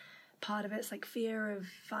because part of it's, like, fear of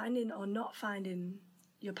finding or not finding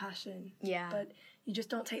your passion. Yeah. But you just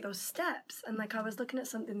don't take those steps. And, like, I was looking at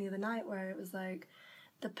something the other night where it was, like,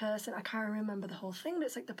 the person, I can't remember the whole thing, but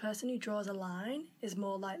it's, like, the person who draws a line is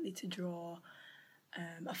more likely to draw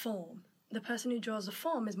a form. The person who draws a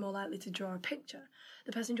form is more likely to draw a picture.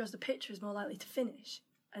 The person who draws the picture is more likely to finish.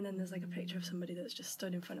 And then there's like a picture of somebody that's just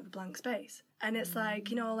stood in front of a blank space. And it's like,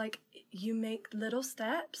 you know, like you make little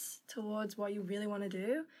steps towards what you really want to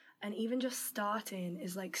do. And even just starting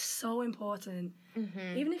is like so important.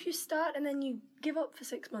 Even if you start and then you give up for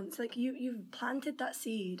 6 months, like you've planted that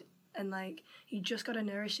seed and like you just got to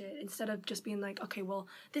nourish it instead of just being like, okay, well,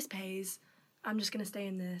 this pays. I'm just going to stay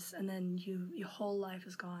in this, and then your whole life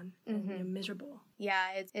is gone, and you're miserable.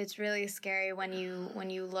 Yeah, it's really scary when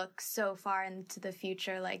you look so far into the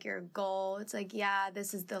future, like your goal. It's like, yeah,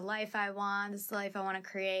 this is the life I want, this is the life I want to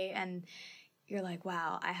create, and you're like,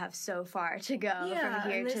 wow, I have so far to go from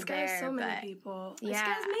here and to there. Scares so many people. It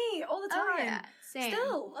scares me all the time. Oh, yeah, same.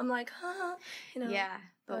 Still, I'm like, you know. Yeah.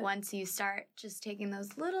 But once you start just taking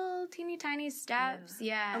those little teeny tiny steps,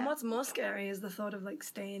 And what's more scary is the thought of like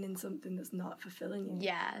staying in something that's not fulfilling you.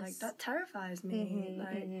 Yes. Like that terrifies me.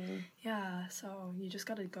 So you just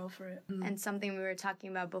got to go for it. And something we were talking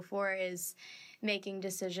about before is making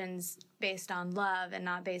decisions based on love and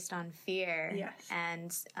not based on fear. Yes.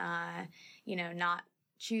 And, not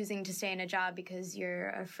choosing to stay in a job because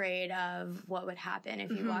you're afraid of what would happen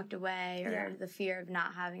if you walked away, or the fear of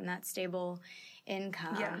not having that stable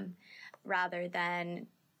income, rather than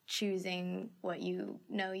choosing what you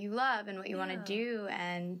know you love and what you want to do.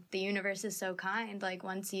 And the universe is so kind. Like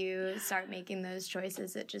once you start making those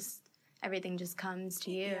choices, everything just comes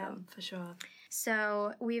to you. Yeah, for sure.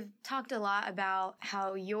 So we've talked a lot about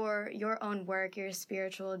how your own work, your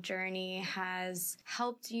spiritual journey has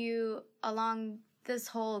helped you along this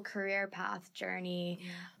whole career path journey.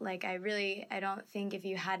 Like I don't think if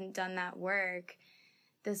you hadn't done that work,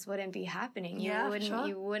 this wouldn't be happening. You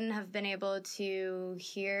wouldn't have been able to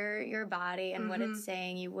hear your body and what it's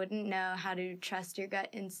saying. You wouldn't know how to trust your gut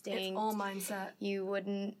instinct. It's all mindset. You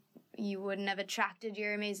wouldn't you wouldn't have attracted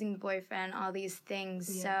your amazing boyfriend, all these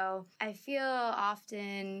things. Yeah. So I feel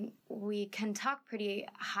often we can talk pretty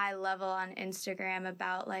high level on Instagram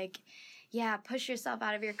about like, yeah, push yourself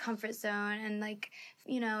out of your comfort zone and like,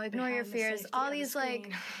 you know, ignore your fears. All these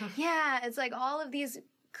like, yeah, it's like all of these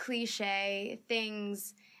cliche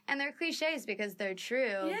things. And they're cliches because they're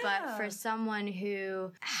true, Yeah. but for someone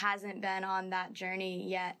who hasn't been on that journey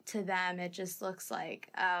yet, to them, it just looks like,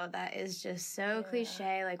 oh, that is just so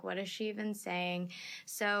cliche. Like, what is she even saying?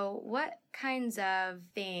 So what kinds of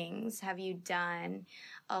things have you done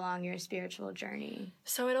along your spiritual journey?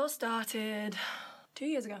 So it all started 2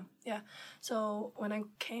 years ago, yeah. So when I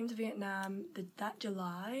came to Vietnam that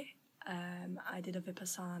July, I did a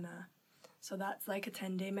Vipassana. So that's like a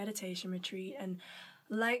 10-day meditation retreat. And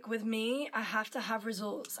like with me, I have to have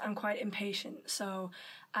results. I'm quite impatient. So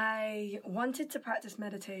I wanted to practice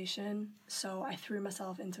meditation, so I threw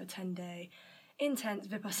myself into a 10-day intense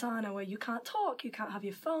Vipassana where you can't talk, you can't have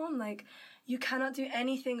your phone, like you cannot do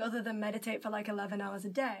anything other than meditate for like 11 hours a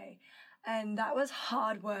day. And that was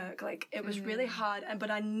hard work. Like it was really hard,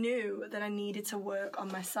 but I knew that I needed to work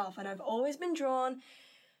on myself. And I've always been drawn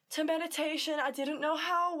to meditation. I didn't know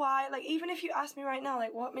how, why. Like, even if you ask me right now,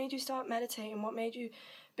 like, what made you start meditating? What made you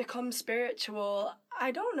become spiritual?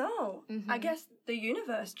 I don't know. I guess the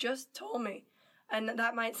universe just told me. And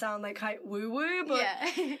that might sound like quite woo-woo, but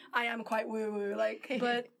I am quite woo-woo. Like,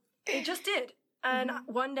 but it just did. And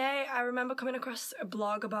one day I remember coming across a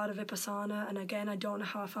blog about a Vipassana. And again, I don't know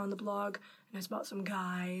how I found the blog. And it's about some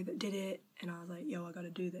guy that did it. And I was like, yo, I got to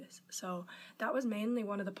do this. So that was mainly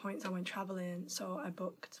one of the points I went traveling. So I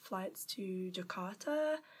booked flights to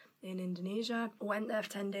Jakarta in Indonesia. Went there for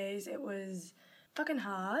 10 days. It was fucking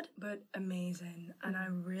hard, but amazing. And I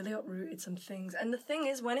really uprooted some things. And the thing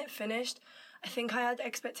is, when it finished, I think I had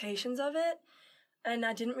expectations of it. And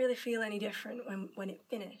I didn't really feel any different when it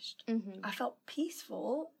finished. I felt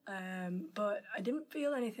peaceful, but I didn't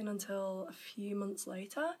feel anything until a few months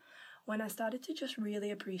later when I started to just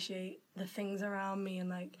really appreciate the things around me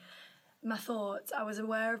and, like, my thoughts. I was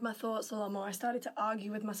aware of my thoughts a lot more. I started to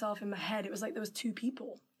argue with myself in my head. It was like there was two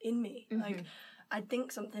people in me. Like, I'd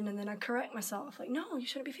think something and then I'd correct myself. Like, no, you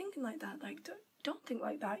shouldn't be thinking like that. Like, don't think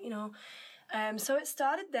like that, you know. So it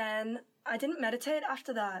started then. I didn't meditate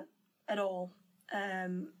after that at all.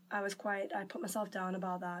 I put myself down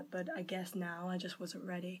about that, but I guess now I just wasn't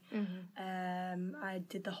ready. I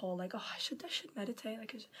did the whole, like, oh, I should meditate,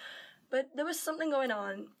 but there was something going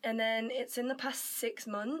on. And then it's in the past 6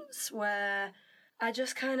 months where I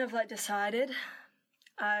just kind of, like, decided.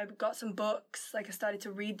 I got some books, like, I started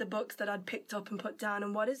to read the books that I'd picked up and put down.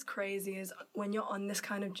 And what is crazy is when you're on this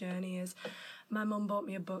kind of journey is, my mum bought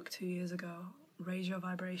me a book 2 years ago, Raise Your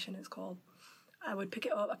Vibration, it's called. I would pick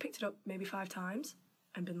it up. I picked it up maybe 5 times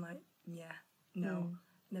and been like, yeah, no.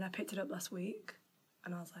 And then I picked it up last week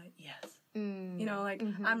and I was like, yes. You know, like,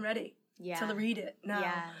 I'm ready to read it now.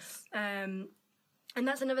 Yes. And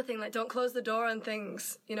that's another thing, like, don't close the door on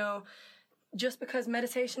things, you know. Just because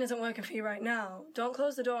meditation isn't working for you right now, don't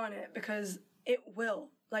close the door on it because it will.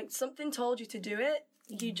 Like, something told you to do it,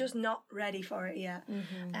 you're just not ready for it yet.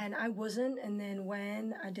 And I wasn't. And then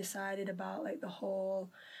when I decided about, like, the whole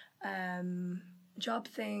job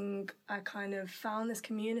thing, I kind of found this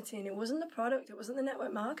community, and it wasn't the product, it wasn't the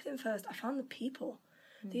network marketing first. I found the people.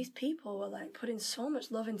 These people were, like, putting so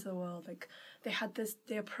much love into the world. Like, they had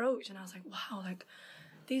the approach, and I was like, wow, like,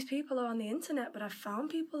 these people are on the internet, but I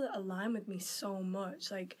found people that align with me so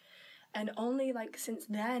much. Like, and only, like, since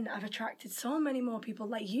then, I've attracted so many more people,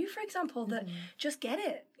 like you, for example, that just get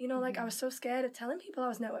it. You know, like, I was so scared of telling people I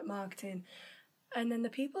was network marketing. And then the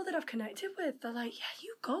people that I've connected with, they're like, yeah,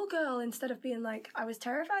 you go, girl, instead of being like, I was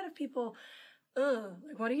terrified of people,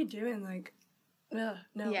 like, what are you doing? Like, no,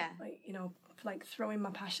 like, you know, like, throwing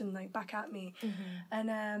my passion, like, back at me.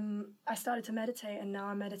 And I started to meditate, and now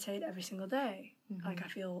I meditate every single day. Like, I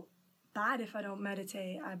feel bad if I don't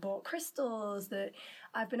meditate. I bought crystals that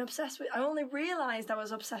I've been obsessed with. I only realised I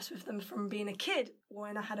was obsessed with them from being a kid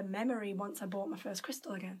when I had a memory once I bought my first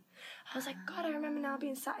crystal again. I was like, God, I remember now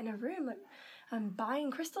being sat in a room, like, I'm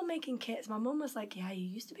buying crystal making kits. My mum was like, yeah, you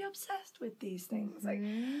used to be obsessed with these things. Like,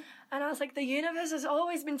 and I was like, the universe has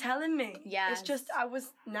always been telling me. It's just,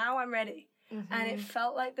 now I'm ready. And it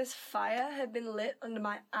felt like this fire had been lit under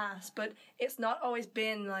my ass, but it's not always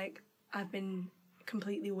been like I've been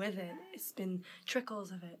completely with it. It's been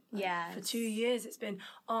trickles of it. Like, for 2 years, it's been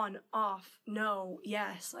on, off, no,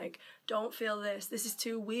 yes, like, don't feel this is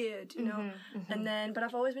too weird, you know? And then, but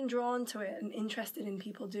I've always been drawn to it and interested in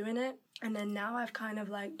people doing it. And then now I've kind of,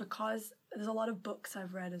 like, because there's a lot of books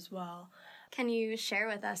I've read as well, Can you share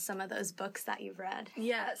with us some of those books that you've read?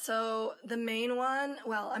 Yeah, so the main one,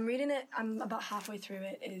 well, I'm reading it, I'm about halfway through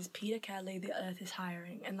it, is Peter Kelly, The Earth is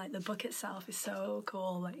Hiring. And, like, the book itself is so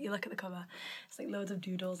cool. Like, you look at the cover, it's, like, loads of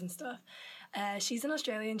doodles and stuff. She's an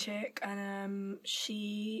Australian chick, and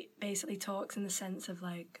she basically talks in the sense of,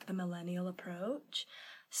 like, the millennial approach.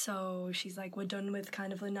 So she's like, we're done with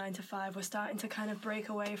kind of the 9 to 5. We're starting to kind of break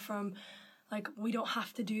away from, like, we don't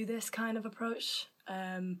have to do this kind of approach.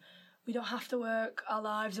 We don't have to work our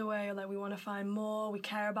lives away, or, like, we want to find more. We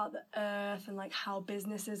care about the earth and, like, how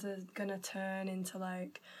businesses are going to turn into,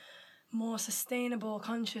 like, more sustainable,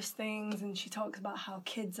 conscious things. And she talks about how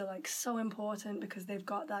kids are, like, so important because they've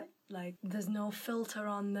got that, like, there's no filter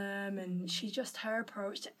on them. And her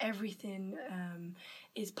approach to everything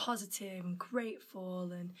is positive and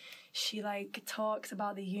grateful. And she, like, talks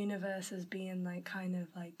about the universe as being, like, kind of,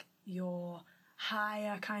 like, your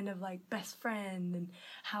higher kind of, like, best friend, and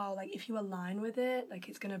how, like, if you align with it, like,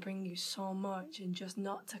 it's gonna bring you so much, and just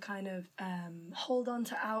not to kind of hold on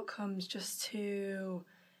to outcomes, just to,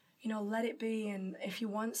 you know, let it be. And if you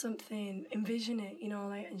want something, envision it, you know,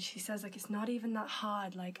 like. And she says, like, it's not even that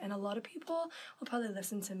hard, like. And a lot of people will probably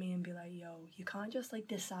listen to me and be like, yo, you can't just, like,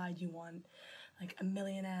 decide you want, like, a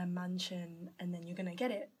millionaire mansion and then you're gonna get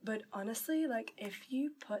it. But honestly, like, if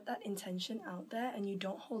you put that intention out there and you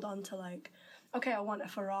don't hold on to, like, okay, I want a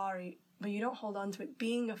Ferrari, but you don't hold on to it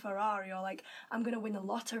being a Ferrari, or, like, I'm gonna win the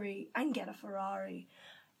lottery and get a Ferrari.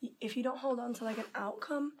 If you don't hold on to, like, an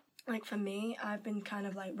outcome, like, for me, I've been kind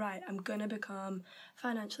of like, right, I'm gonna become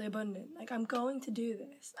financially abundant. Like, I'm going to do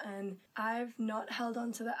this. And I've not held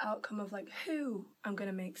on to the outcome of, like, who I'm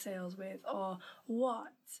gonna make sales with or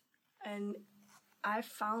what. And I've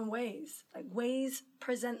found ways. Like, ways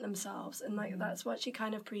present themselves. And, like, that's what she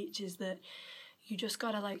kind of preaches, that you just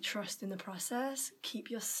gotta, like, trust in the process, keep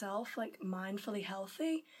yourself, like, mindfully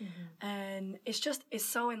healthy. And it's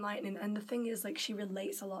so enlightening. And the thing is, like, she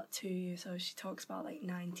relates a lot to you. So she talks about, like,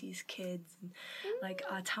 90s kids and, like,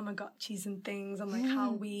 our Tamagotchis and things, and, like,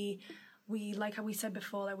 how we, like how we said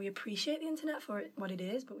before, like, we appreciate the internet for what it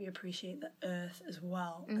is, but we appreciate the earth as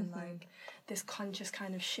well. And, like, this conscious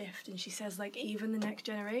kind of shift. And she says, like, even the next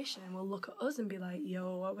generation will look at us and be like,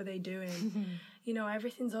 yo, what were they doing? You know,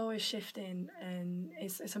 everything's always shifting, and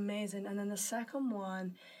it's amazing. And then the second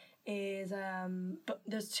one is, but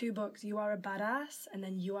there's 2 books, You Are a Badass, and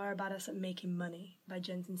then You Are a Badass at Making Money by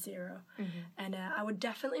Jen Sincero. And I would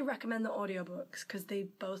definitely recommend the audiobooks, because they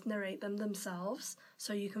both narrate them themselves,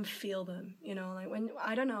 so you can feel them, you know, like, when,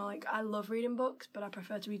 I don't know, like, I love reading books, but I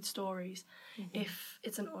prefer to read stories. If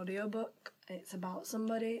it's an audiobook, it's about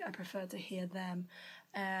somebody, I prefer to hear them.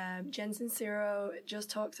 Jen Sincero just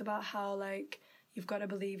talks about how, like, you've got to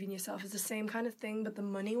believe in yourself. It's the same kind of thing, but the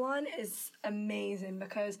money one is amazing,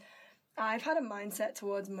 because I've had a mindset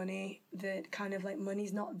towards money that kind of, like,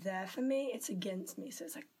 money's not there for me, it's against me. So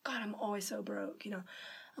it's like, God, I'm always so broke, you know.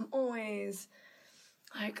 I'm always,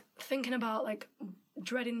 like, thinking about, like,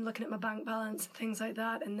 dreading looking at my bank balance and things like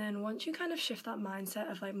that. And then once you kind of shift that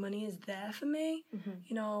mindset of, like, money is there for me,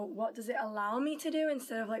 you know, what does it allow me to do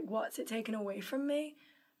instead of, like, what's it taken away from me?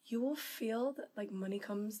 You will feel that, like, money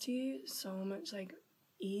comes to you so much, like,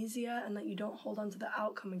 easier, and, like, you don't hold on to the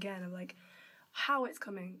outcome again of, like, how it's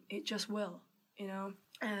coming. It just will, you know?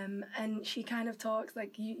 And she kind of talks,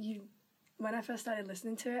 like, you when I first started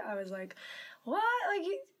listening to it, I was like, what? Like,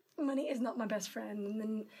 money is not my best friend. And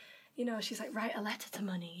then, you know, she's like, write a letter to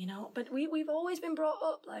money, you know? But we've always been brought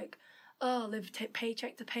up, like, oh, live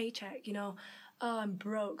paycheck to paycheck, you know? Oh, I'm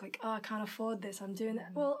broke, like, oh, I can't afford this, I'm doing that.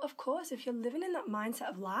 Well, of course, if you're living in that mindset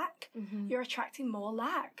of lack, you're attracting more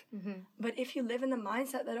lack. But if you live in the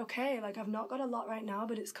mindset that, okay, like, I've not got a lot right now,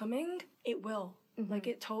 but it's coming, it will. Like,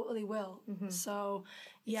 it totally will. So,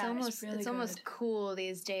 yeah, it's really good. Almost cool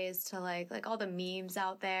these days to, like all the memes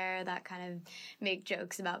out there that kind of make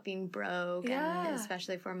jokes about being broke, and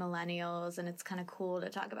especially for millennials, and it's kind of cool to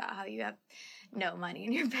talk about how you have no money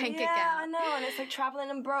in your bank account. Yeah, I know, and it's like traveling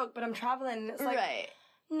and broke, but I'm traveling, and it's like,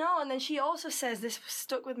 no. And then she also says, this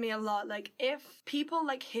stuck with me a lot, like, if people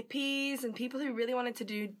like hippies and people who really wanted to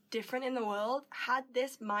do different in the world had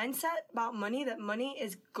this mindset about money, that money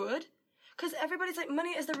is good, because everybody's like,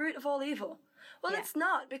 money is the root of all evil. Well, it's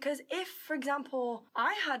not, because if, for example,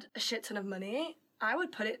 I had a shit ton of money, I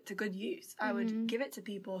would put it to good use. I would give it to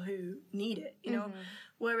people who need it, you know?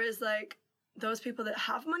 Whereas, like, those people that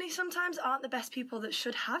have money sometimes aren't the best people that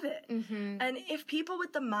should have it. And if people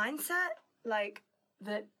with the mindset, like,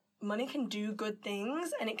 that money can do good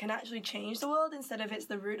things and it can actually change the world instead of it's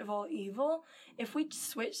the root of all evil, if we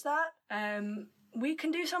switch that, we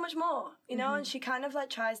can do so much more, you know, and she kind of like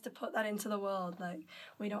tries to put that into the world. Like,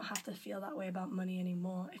 we don't have to feel that way about money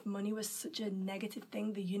anymore. If money was such a negative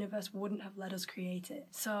thing, the universe wouldn't have let us create it.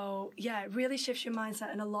 So yeah, it really shifts your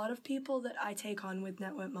mindset. And a lot of people that I take on with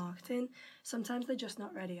network marketing, sometimes they're just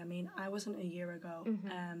not ready. I mean, I wasn't a year ago.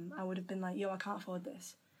 I would have been like, yo, I can't afford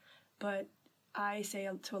this. But I say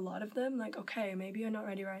to a lot of them, like, okay, maybe you're not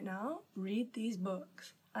ready right now. Read these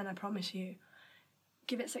books. And I promise you,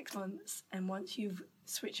 give it 6 months, and once you've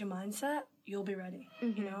switched your mindset, you'll be ready,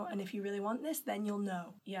 you know? And if you really want this, then you'll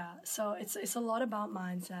know. Yeah, so it's a lot about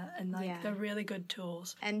mindset and, like, the really good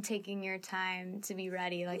tools. And taking your time to be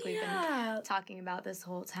ready, like we've been talking about this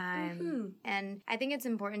whole time. And I think it's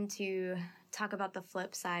important to talk about the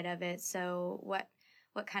flip side of it. So what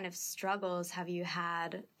kind of struggles have you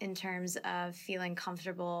had in terms of feeling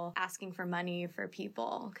comfortable asking for money for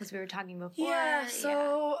people? Because we were talking before.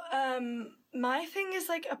 My thing is,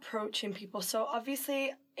 like, approaching people. So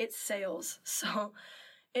obviously it's sales. So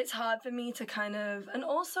it's hard for me to kind of... And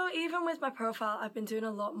also, even with my profile, I've been doing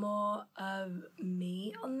a lot more of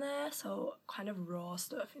me on there. So kind of raw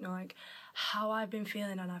stuff, you know, like how I've been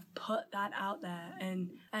feeling, and I've put that out there. And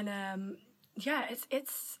yeah,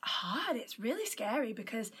 it's hard. It's really scary,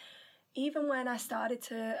 because even when I started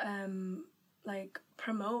to like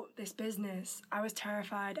promote this business, I was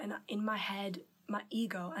terrified, and in my head, my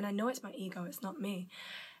ego, and I know it's my ego, it's not me,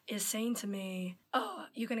 is saying to me, oh,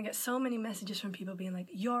 you're going to get so many messages from people being like,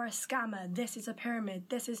 you're a scammer, this is a pyramid,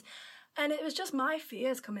 this is... And it was just my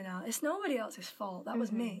fears coming out. It's nobody else's fault. That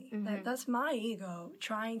was me. Like, that's my ego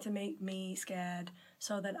trying to make me scared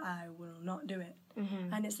so that I will not do it.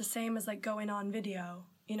 And it's the same as, like, going on video,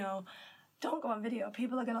 you know. Don't go on video.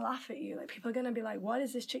 People are going to laugh at you. Like, people are going to be like, what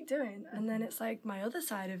is this chick doing? And then it's like, my other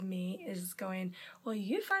side of me is going, well,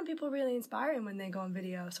 you find people really inspiring when they go on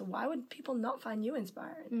video, so why would people not find you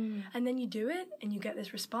inspiring? And then you do it, and you get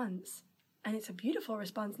this response. And it's a beautiful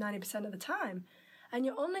response 90% of the time. And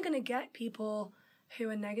you're only going to get people who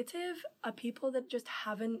are negative, are people that just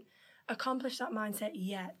haven't accomplished that mindset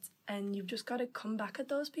yet. And you've just got to come back at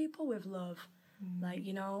those people with love. Like,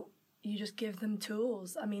 you know, you just give them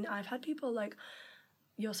tools. I mean, I've had people like,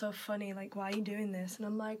 you're so funny, like, why are you doing this? And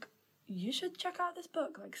I'm like, you should check out this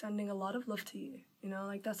book, like, sending a lot of love to you. You know,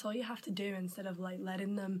 like, that's all you have to do, instead of, like,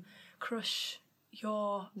 letting them crush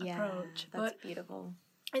your approach. That's beautiful.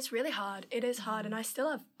 It's really hard. It is hard. And I still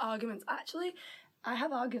have arguments. Actually, I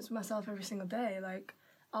have arguments with myself every single day. Like,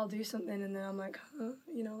 I'll do something and then I'm like,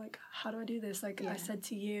 you know, like, how do I do this? Like, I said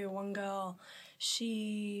to you, one girl,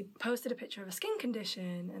 she posted a picture of a skin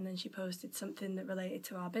condition, and then she posted something that related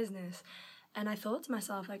to our business. And I thought to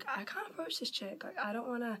myself, like, I can't approach this chick. Like, I don't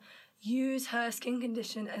want to use her skin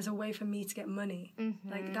condition as a way for me to get money.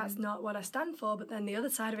 Like, that's not what I stand for. But then the other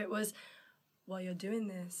side of it was, well, you're doing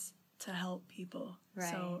this to help people. Right.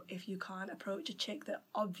 So if you can't approach a chick that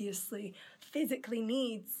obviously physically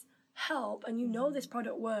needs help, and you know this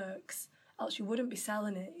product works, else you wouldn't be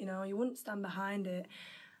selling it, you know, you wouldn't stand behind it,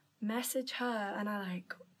 message her. And it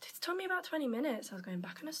took me about 20 minutes. I was going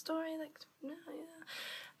back on a story, like, no, yeah.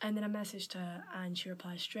 And then I messaged her, and she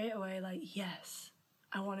replied straight away, like, yes,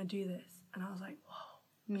 I want to do this. And I was like,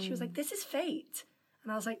 whoa. And she was like, this is fate.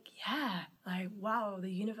 And I was like, yeah, like, wow, the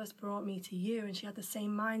universe brought me to you. And she had the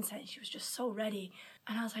same mindset, and she was just so ready.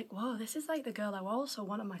 And I was like, whoa, this is like the girl I also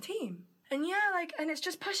want on my team. And yeah, like, and it's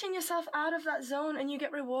just pushing yourself out of that zone, and you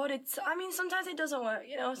get rewarded. So, I mean, sometimes it doesn't work,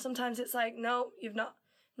 you know, sometimes it's like, no, you've not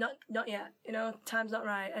yet, you know, time's not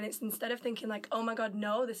right. And it's, instead of thinking like, oh my God,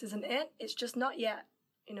 no, this isn't it, it's just not yet,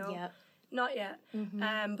 you know, not yet.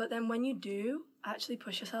 But then when you do actually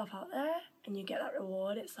push yourself out there and you get that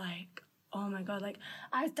reward, it's like, oh my God, like,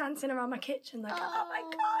 I was dancing around my kitchen, like, oh my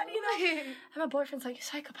God, you know. And my boyfriend's like, you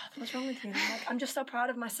psychopath, what's wrong with you? And I'm like, I'm just so proud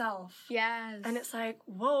of myself. Yes. And it's like,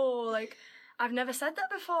 whoa, like, I've never said that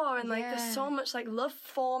before. And like, there's so much like love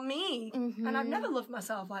for me. And I've never loved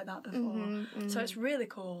myself like that before. So it's really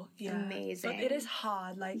cool. Yeah. Amazing. But it is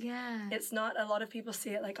hard. Like, it's not, a lot of people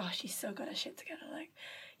see it like, oh, she's so good at shit together. Like,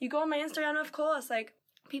 you go on my Instagram, of course, like,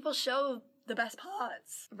 people show the best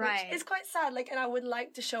parts, right? Which is quite sad. Like, and I would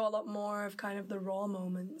like to show a lot more of kind of the raw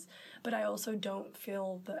moments, but I also don't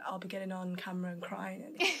feel that I'll be getting on camera and crying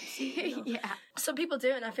anytime soon, you know? Some people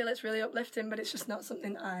do, and I feel it's really uplifting, but it's just not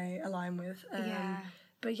something I align with.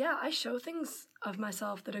 But yeah, I show things of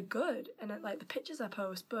myself that are good, and like the pictures I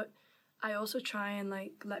post, but I also try and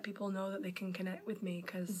like let people know that they can connect with me,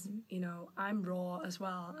 because you know, I'm raw as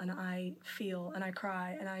well, and I feel and I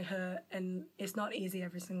cry and I hurt, and it's not easy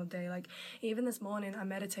every single day. Like, even this morning I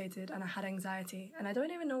meditated and I had anxiety, and I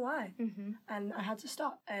don't even know why, and I had to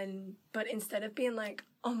stop. But instead of being like,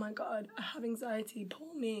 oh my God, I have anxiety,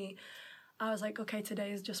 poor me, I was like, okay,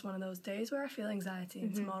 today is just one of those days where I feel anxiety,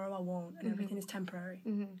 and tomorrow I won't, and everything is temporary.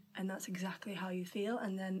 And that's exactly how you feel,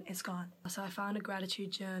 and then it's gone. So I found a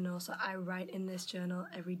gratitude journal, so I write in this journal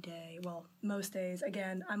every day. Well, most days.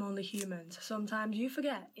 Again, I'm only human, so sometimes you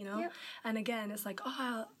forget, you know? Yep. And again, it's like,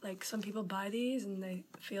 like some people buy these and they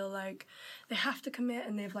feel like they have to commit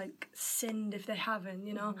and they've like sinned if they haven't,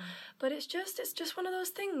 you know? But it's just one of those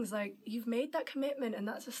things, like you've made that commitment and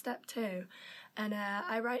that's a step too. And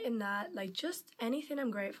I write in that, like, just anything I'm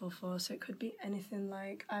grateful for. So it could be anything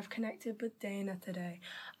like, I've connected with Dana today.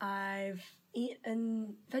 I've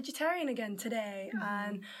eaten vegetarian again today.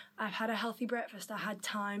 And I've had a healthy breakfast. I had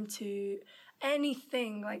time to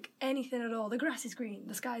anything, like anything at all. The grass is green,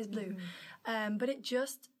 the sky is blue. But it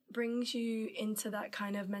just brings you into that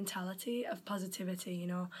kind of mentality of positivity, you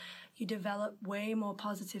know. You develop way more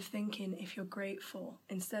positive thinking if you're grateful.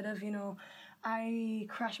 Instead of, you know, I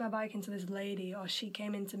crashed my bike into this lady, or she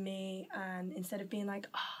came into me, and instead of being like,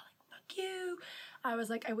 fuck you, I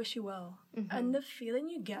was like, I wish you well. And the feeling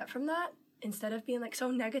you get from that, instead of being like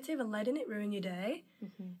so negative and letting it ruin your day,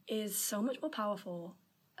 is so much more powerful.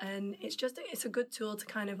 And it's a good tool to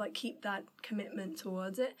kind of like keep that commitment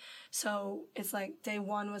towards it. So it's like day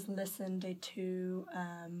 1 was listen, day 2,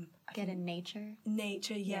 Get in nature.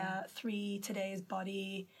 Yeah. 3, today's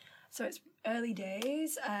body. So it's early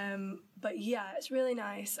days, but yeah, it's really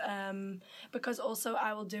nice, because also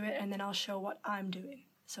I will do it and then I'll show what I'm doing.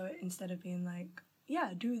 So instead of being like,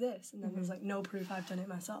 yeah, do this, and then there's like no proof I've done it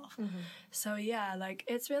myself. So yeah, like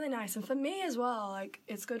it's really nice, and for me as well, like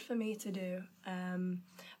it's good for me to do.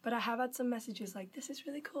 But I have had some messages like, this is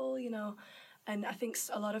really cool, you know, and I think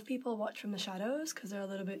a lot of people watch from the shadows because they're a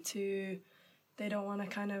little bit too, they don't want to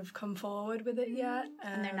kind of come forward with it yet.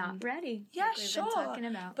 And they're not ready. Yeah, like we've sure. been talking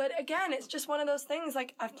about. But again, it's just one of those things,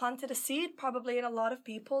 like I've planted a seed probably in a lot of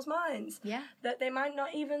people's minds. Yeah. That they might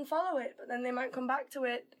not even follow it, but then they might come back to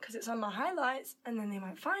it because it's on my highlights, and then they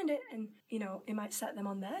might find it and, you know, it might set them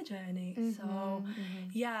on their journey. So,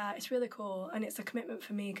 yeah, it's really cool. And it's a commitment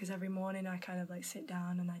for me because every morning I kind of like sit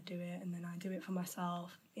down and I do it, and then I do it for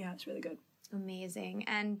myself. Yeah, it's really good. Amazing.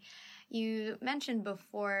 And you mentioned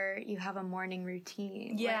before you have a morning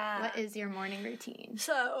routine. Yeah. What is your morning routine?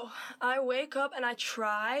 So I wake up and I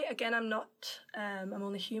try, again, I'm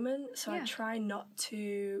only human, so I try not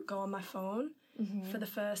to go on my phone for the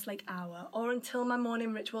first like hour or until my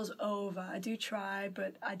morning ritual's over. I do try,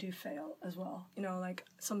 but I do fail as well. You know, like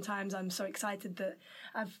sometimes I'm so excited that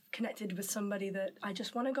I've connected with somebody that I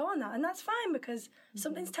just want to go on that, and that's fine because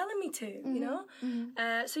something's telling me to, you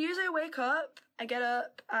know? So usually I wake up, I get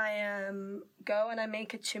up, I go and I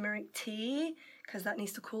make a turmeric tea because that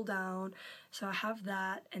needs to cool down. So I have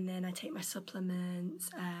that, and then I take my supplements.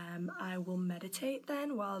 I will meditate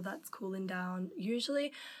then while that's cooling down.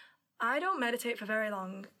 Usually I don't meditate for very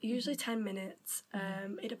long, usually 10 minutes.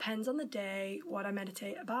 It depends on the day, what I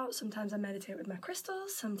meditate about. Sometimes I meditate with my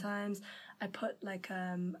crystals. Sometimes I put like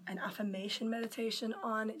an affirmation meditation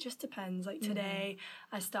on. It just depends. Like today,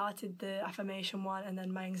 I started the affirmation one, and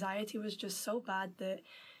then my anxiety was just so bad that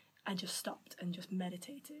I just stopped and just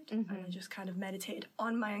meditated. And I just kind of meditated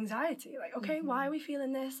on my anxiety. Like, okay, why are we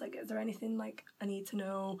feeling this? Like, is there anything like I need to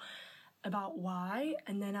know about why?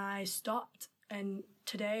 And then I stopped. And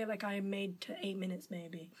today, like, I made to 8 minutes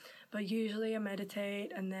maybe. But usually I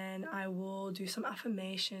meditate, and then I will do some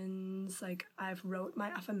affirmations. Like, I've wrote my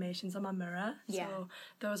affirmations on my mirror. Yeah. So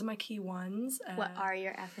those are my key ones. What are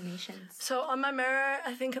your affirmations? So on my mirror,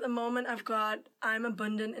 I think at the moment I've got, I'm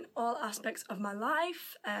abundant in all aspects of my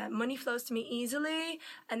life. Money flows to me easily.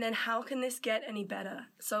 And then how can this get any better?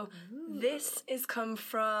 So this is come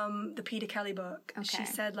from the Peter Kelly book. Okay. She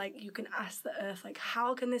said, like, you can ask the earth, like,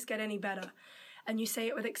 how can this get any better? And you say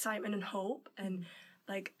it with excitement and hope. And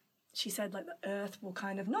like, she said, like, the earth will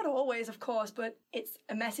kind of, not always, of course, but it's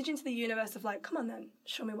a message into the universe of like, come on then,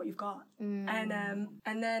 show me what you've got. And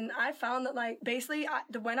then I found that, like, basically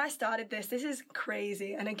when I started this is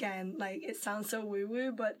crazy. And again, like, it sounds so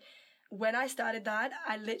woo-woo, but when I started that,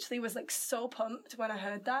 I literally was like so pumped when I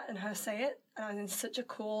heard that and her say it. And I was in such a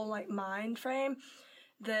cool like mind frame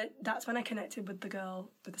that's when I connected with the girl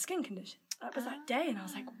with the skin condition. That was that day. And I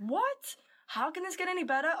was like, what? How can this get any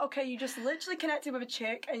better? Okay, you just literally connected with a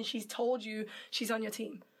chick and she's told you she's on your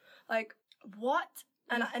team. Like, what?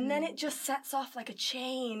 And then it just sets off like a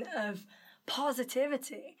chain of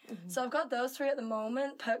positivity. So I've got those 3 at the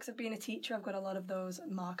moment. Perks of being a teacher, I've got a lot of those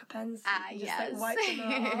marker pens. Just like wipe them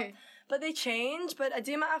off. But they change. But I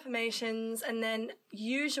do my affirmations, and then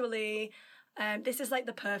usually this is like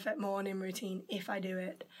the perfect morning routine if I do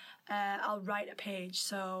it. I'll write a page.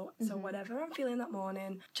 So whatever I'm feeling that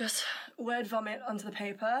morning, just word vomit onto the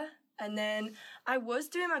paper. And then I was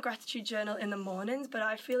doing my gratitude journal in the mornings, but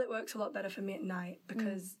I feel it works a lot better for me at night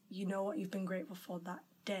because you know what you've been grateful for that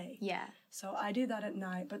day. Yeah. So I do that at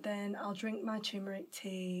night, but then I'll drink my turmeric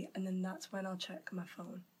tea, and then that's when I'll check my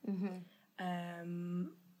phone.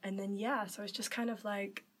 And then, so it's just kind of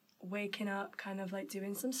like waking up, kind of like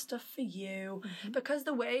doing some stuff for you. Because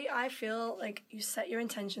the way I feel, like, you set your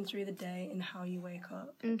intention through the day and how you wake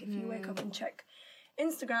up. Like, if you wake up and check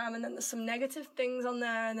Instagram and then there's some negative things on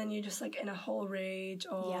there and then you're just like in a whole rage,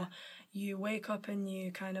 or you wake up and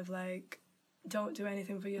you kind of like don't do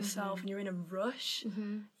anything for yourself and you're in a rush,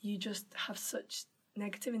 you just have such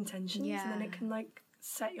negative intentions and then it can like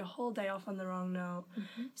set your whole day off on the wrong note.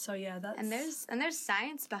 So that's and there's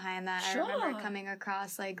science behind that. Sure. I remember coming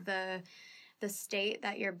across like the state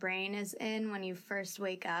that your brain is in when you first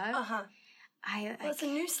wake up. It's a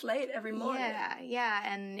new slate every morning.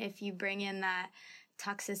 And if you bring in that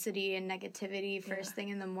toxicity and negativity first thing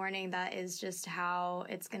in the morning, that is just how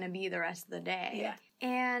it's going to be the rest of the day.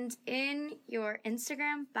 And in your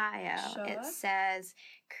Instagram bio, it says,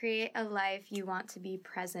 create a life you want to be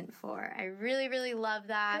present for. I really, really love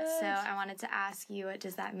that. So I wanted to ask you, what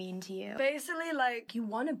does that mean to you? Basically, like, you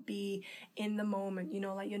want to be in the moment, you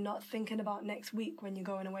know, like you're not thinking about next week when you're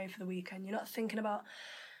going away for the weekend. You're not thinking about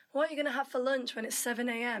what you're going to have for lunch when it's 7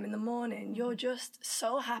 a.m. in the morning. You're just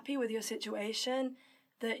so happy with your situation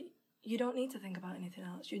that you don't need to think about anything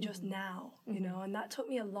else. You're just now, you know, and that took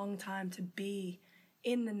me a long time to be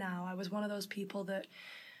in the now. I was one of those people that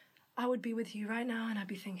I would be with you right now and I'd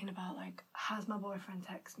be thinking about, like, has my boyfriend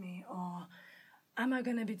text me, or am I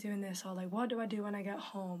going to be doing this, or like, what do I do when I get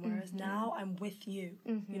home? Whereas now I'm with you,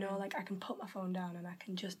 you know, like I can put my phone down and I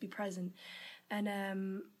can just be present.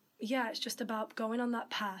 And it's just about going on that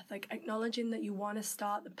path, like acknowledging that you want to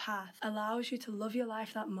start the path allows you to love your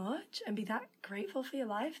life that much and be that grateful for your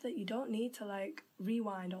life that you don't need to like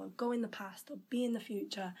rewind or go in the past or be in the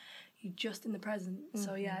future. You're just in the present.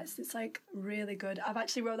 So it's like really good. I've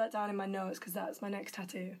actually wrote that down in my notes because that's my next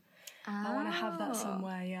tattoo. I want to have that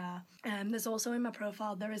somewhere, there's also in my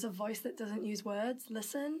profile, there is a voice that doesn't use words,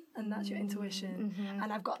 listen, and that's your intuition.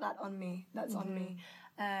 And I've got that on me. That's on me.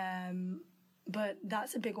 But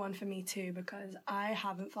that's a big one for me too, because I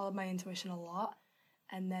haven't followed my intuition a lot.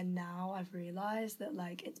 And then now I've realised that,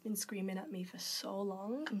 like, it's been screaming at me for so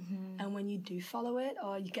long. And when you do follow it,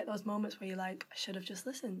 or you get those moments where you're like, I should have just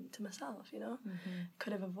listened to myself, you know?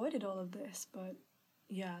 Could have avoided all of this. But,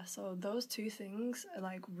 so those two things are,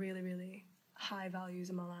 like, really, really high values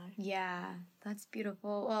in my life. Yeah, that's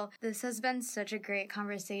beautiful. Well, this has been such a great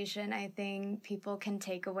conversation. I think people can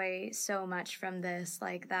take away so much from this,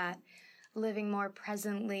 like that living more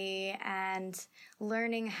presently and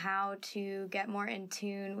learning how to get more in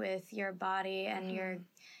tune with your body and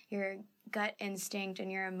your gut instinct and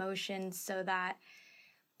your emotions so that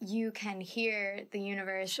you can hear the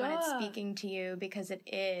universe when it's speaking to you, because it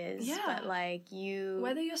is. But like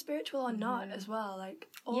whether you're spiritual or not as well, like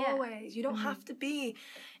always, you don't have to be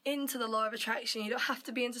into the law of attraction. You don't have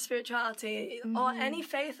to be into spirituality or any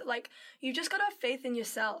faith. Like, you just got to have faith in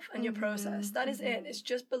yourself and your process. That is it. It's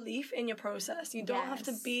just belief in your process. You don't have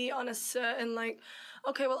to be on a certain, like,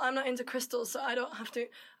 okay, well, I'm not into crystals, so I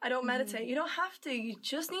don't meditate. You don't have to. You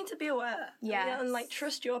just need to be aware. And like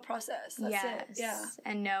trust your process. That's it. Yeah.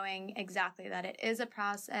 And knowing exactly that it is a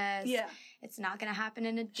process. It's not going to happen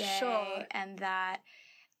in a day. And that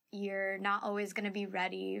you're not always going to be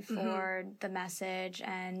ready for the message.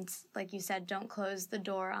 And like you said, don't close the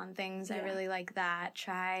door on things. I really like that.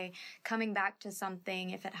 Try coming back to something.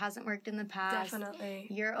 If it hasn't worked in the past, definitely.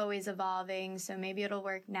 You're always evolving. So maybe it'll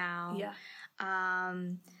work now.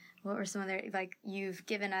 What were some other, like, you've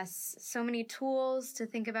given us so many tools to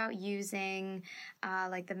think about using,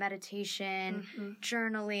 like the meditation,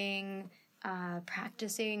 journaling,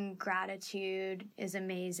 practicing gratitude is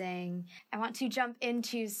amazing. I want to jump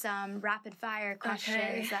into some rapid fire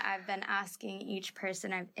questions that I've been asking each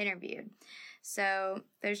person I've interviewed. So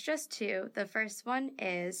there's just two. The first one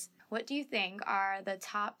is, what do you think are the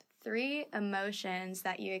top 3 emotions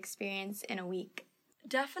that you experience in a week?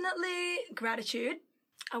 Definitely gratitude.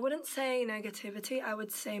 I wouldn't say negativity. I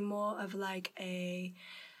would say more of like a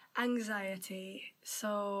anxiety.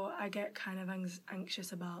 So I get kind of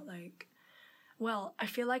anxious about, like, well, I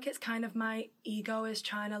feel like it's kind of my ego is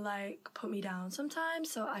trying to like put me down sometimes.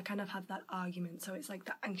 So I kind of have that argument. So it's like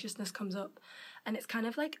the anxiousness comes up and it's kind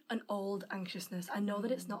of like an old anxiousness. I know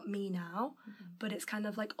that it's not me now, but it's kind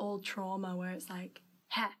of like old trauma where it's like,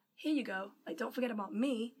 here you go. Like, don't forget about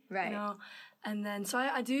me. Right. You know? And then, so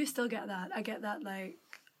I do still get that. I get that, like,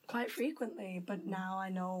 quite frequently, but now I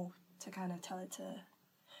know to kind of tell it to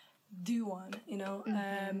do one, you know?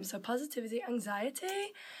 So positivity,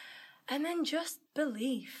 anxiety, And then just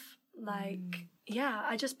belief. Like, yeah,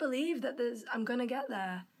 I just believe that I'm going to get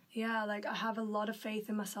there. Yeah, like I have a lot of faith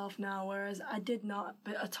in myself now, whereas I did not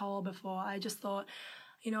at all before. I just thought,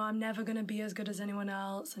 I'm never going to be as good as anyone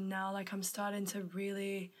else. And now, like, I'm starting to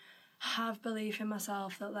really have belief in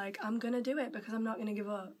myself that, like, I'm going to do it because I'm not going to give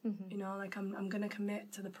up. Like, I'm going to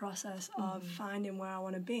commit to the process of finding where I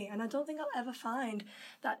want to be. And I don't think I'll ever find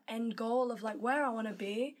that end goal of, like, where I want to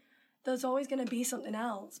be. There's always going to be something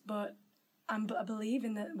else, but I believe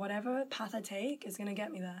in that whatever path I take is going to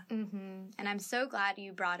get me there. And I'm so glad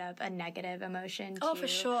you brought up a negative emotion, too. Oh, for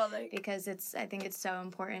sure. Because I think it's so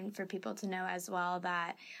important for people to know as well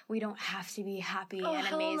that we don't have to be happy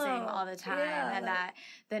and amazing all the time. And that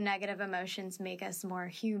the negative emotions make us more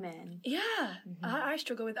human. Yeah. I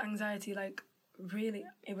struggle with anxiety, like, really.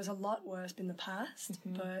 It was a lot worse in the past.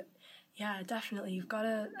 But, yeah, definitely. You've got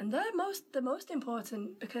to... And they're the most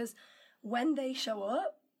important because when they show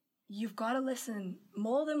up, you've got to listen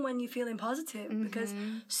more than when you're feeling positive because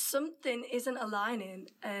something isn't aligning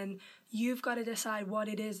and you've got to decide what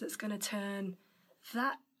it is that's going to turn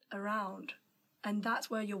that around. And that's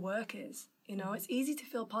where your work is. It's easy to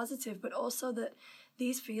feel positive, but also that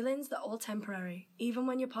these feelings, they're all temporary. Even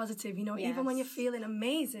when you're positive, even when you're feeling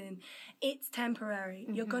amazing, it's temporary.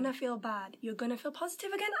 You're going to feel bad. You're going to feel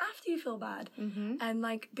positive again after you feel bad. And,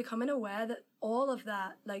 like, becoming aware that all of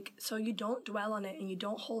that, like, so you don't dwell on it and you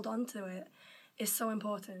don't hold on to it is so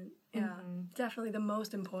important. Yeah, definitely the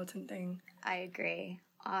most important thing. I agree.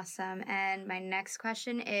 Awesome. And my next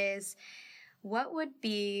question is, what would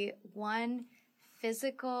be one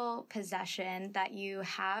physical possession that you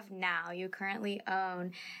have now, you currently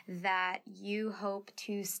own, that you hope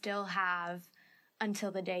to still have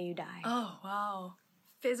until the day you die? Oh, wow.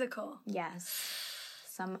 Physical. Yes.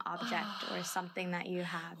 Some object or something that you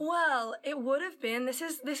have. Well, it would have been, this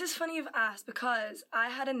is funny you've asked because I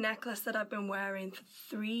had a necklace that I've been wearing for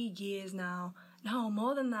 3 years now. No,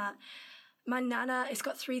 more than that. My Nana, it's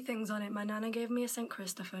got 3 things on it. My Nana gave me a St.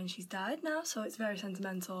 Christopher and she's died now, so it's very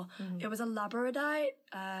sentimental. It was a labradorite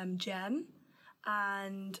gem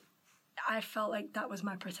and I felt like that was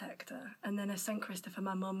my protector. And then a St. Christopher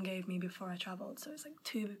my mum gave me before I travelled. So it's like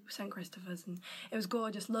 2 St. Christophers and it was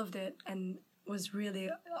gorgeous, loved it and was really,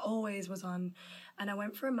 always was on. And I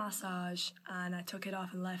went for a massage and I took it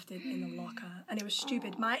off and left it in the locker. And it was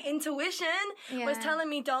stupid. My intuition was telling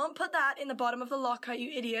me, don't put that in the bottom of the locker,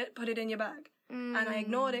 you idiot, put it in your bag. And I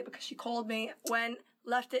ignored it because she called me, went,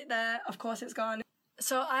 left it there, of course it's gone.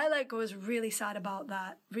 So I was really sad about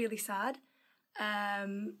that, really sad.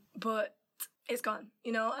 But it's gone,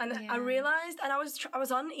 and I realized, and I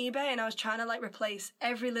was on eBay and I was trying to replace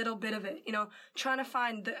every little bit of it, trying to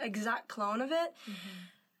find the exact clone of it.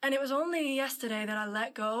 And it was only yesterday that I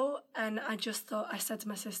let go and I just thought, I said to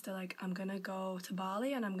my sister, I'm going to go to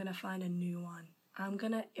Bali and I'm going to find a new one.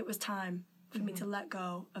 It was time for me to let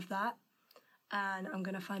go of that and I'm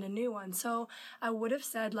going to find a new one. So I would have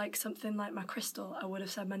said something like my crystal, I would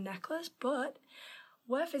have said my necklace, but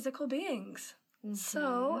we're physical beings.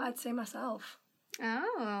 So I'd say myself.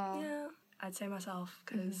 Oh. Yeah, I'd say myself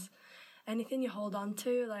because anything you hold on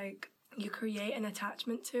to, you create an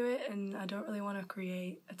attachment to it, and I don't really want to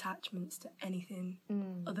create attachments to anything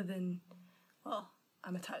other than, well,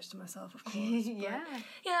 I'm attached to myself, of course. Yeah,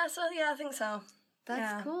 I think so.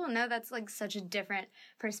 That's cool. No, that's such a different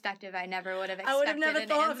perspective. I never would have expected. I would have never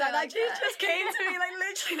thought of that. That just came to me.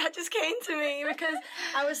 Literally, that just came to me because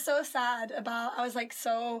I was so sad about, I was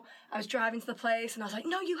driving to the place and I was like,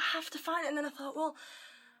 no, you have to find it. And then I thought, well,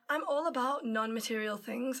 I'm all about non-material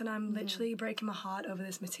things and I'm literally breaking my heart over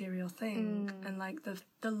this material thing. And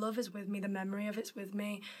the love is with me, the memory of it's with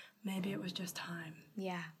me. Maybe it was just time.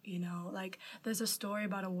 Yeah. There's a story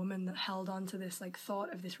about a woman that held on to this,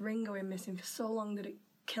 thought of this ring going missing for so long that it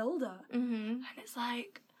killed her. And it's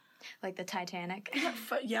like the Titanic.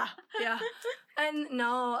 Yeah. And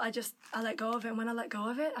no, I let go of it. And when I let go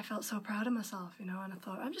of it, I felt so proud of myself, and I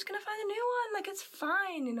thought, I'm just going to find a new one. It's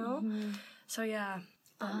fine, So, yeah.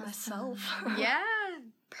 Awesome. Myself. Yeah.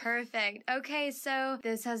 Perfect. Okay, so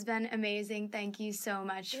this has been amazing. Thank you so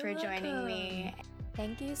much for joining me.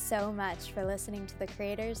 Thank you so much for listening to the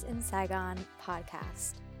Creators in Saigon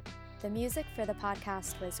podcast. The music for the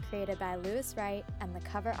podcast was created by Louis Wright, and the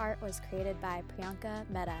cover art was created by Priyanka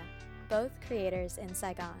Mehta, both creators in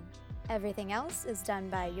Saigon. Everything else is done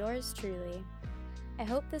by yours truly. I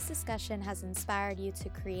hope this discussion has inspired you to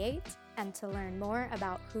create and to learn more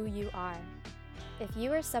about who you are. If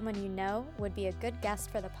you or someone you know would be a good guest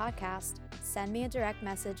for the podcast, send me a direct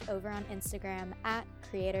message over on Instagram at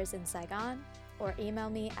creatorsinsaigon or email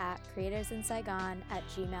me at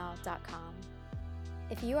creatorsinsaigon@gmail.com.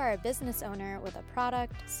 If you are a business owner with a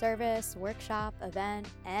product, service, workshop, event,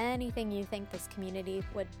 anything you think this community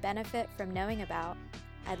would benefit from knowing about,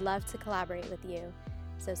 I'd love to collaborate with you.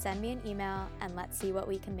 So send me an email and let's see what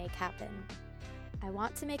we can make happen. I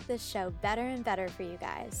want to make this show better and better for you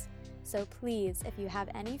guys. So please, if you have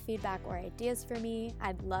any feedback or ideas for me,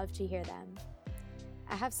 I'd love to hear them.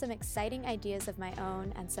 I have some exciting ideas of my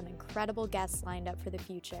own and some incredible guests lined up for the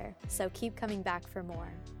future, so keep coming back for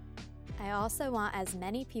more. I also want as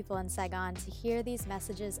many people in Saigon to hear these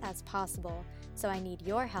messages as possible, so I need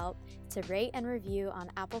your help to rate and review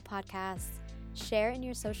on Apple Podcasts, share in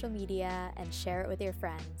your social media, and share it with your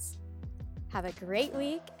friends. Have a great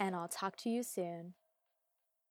week, and I'll talk to you soon.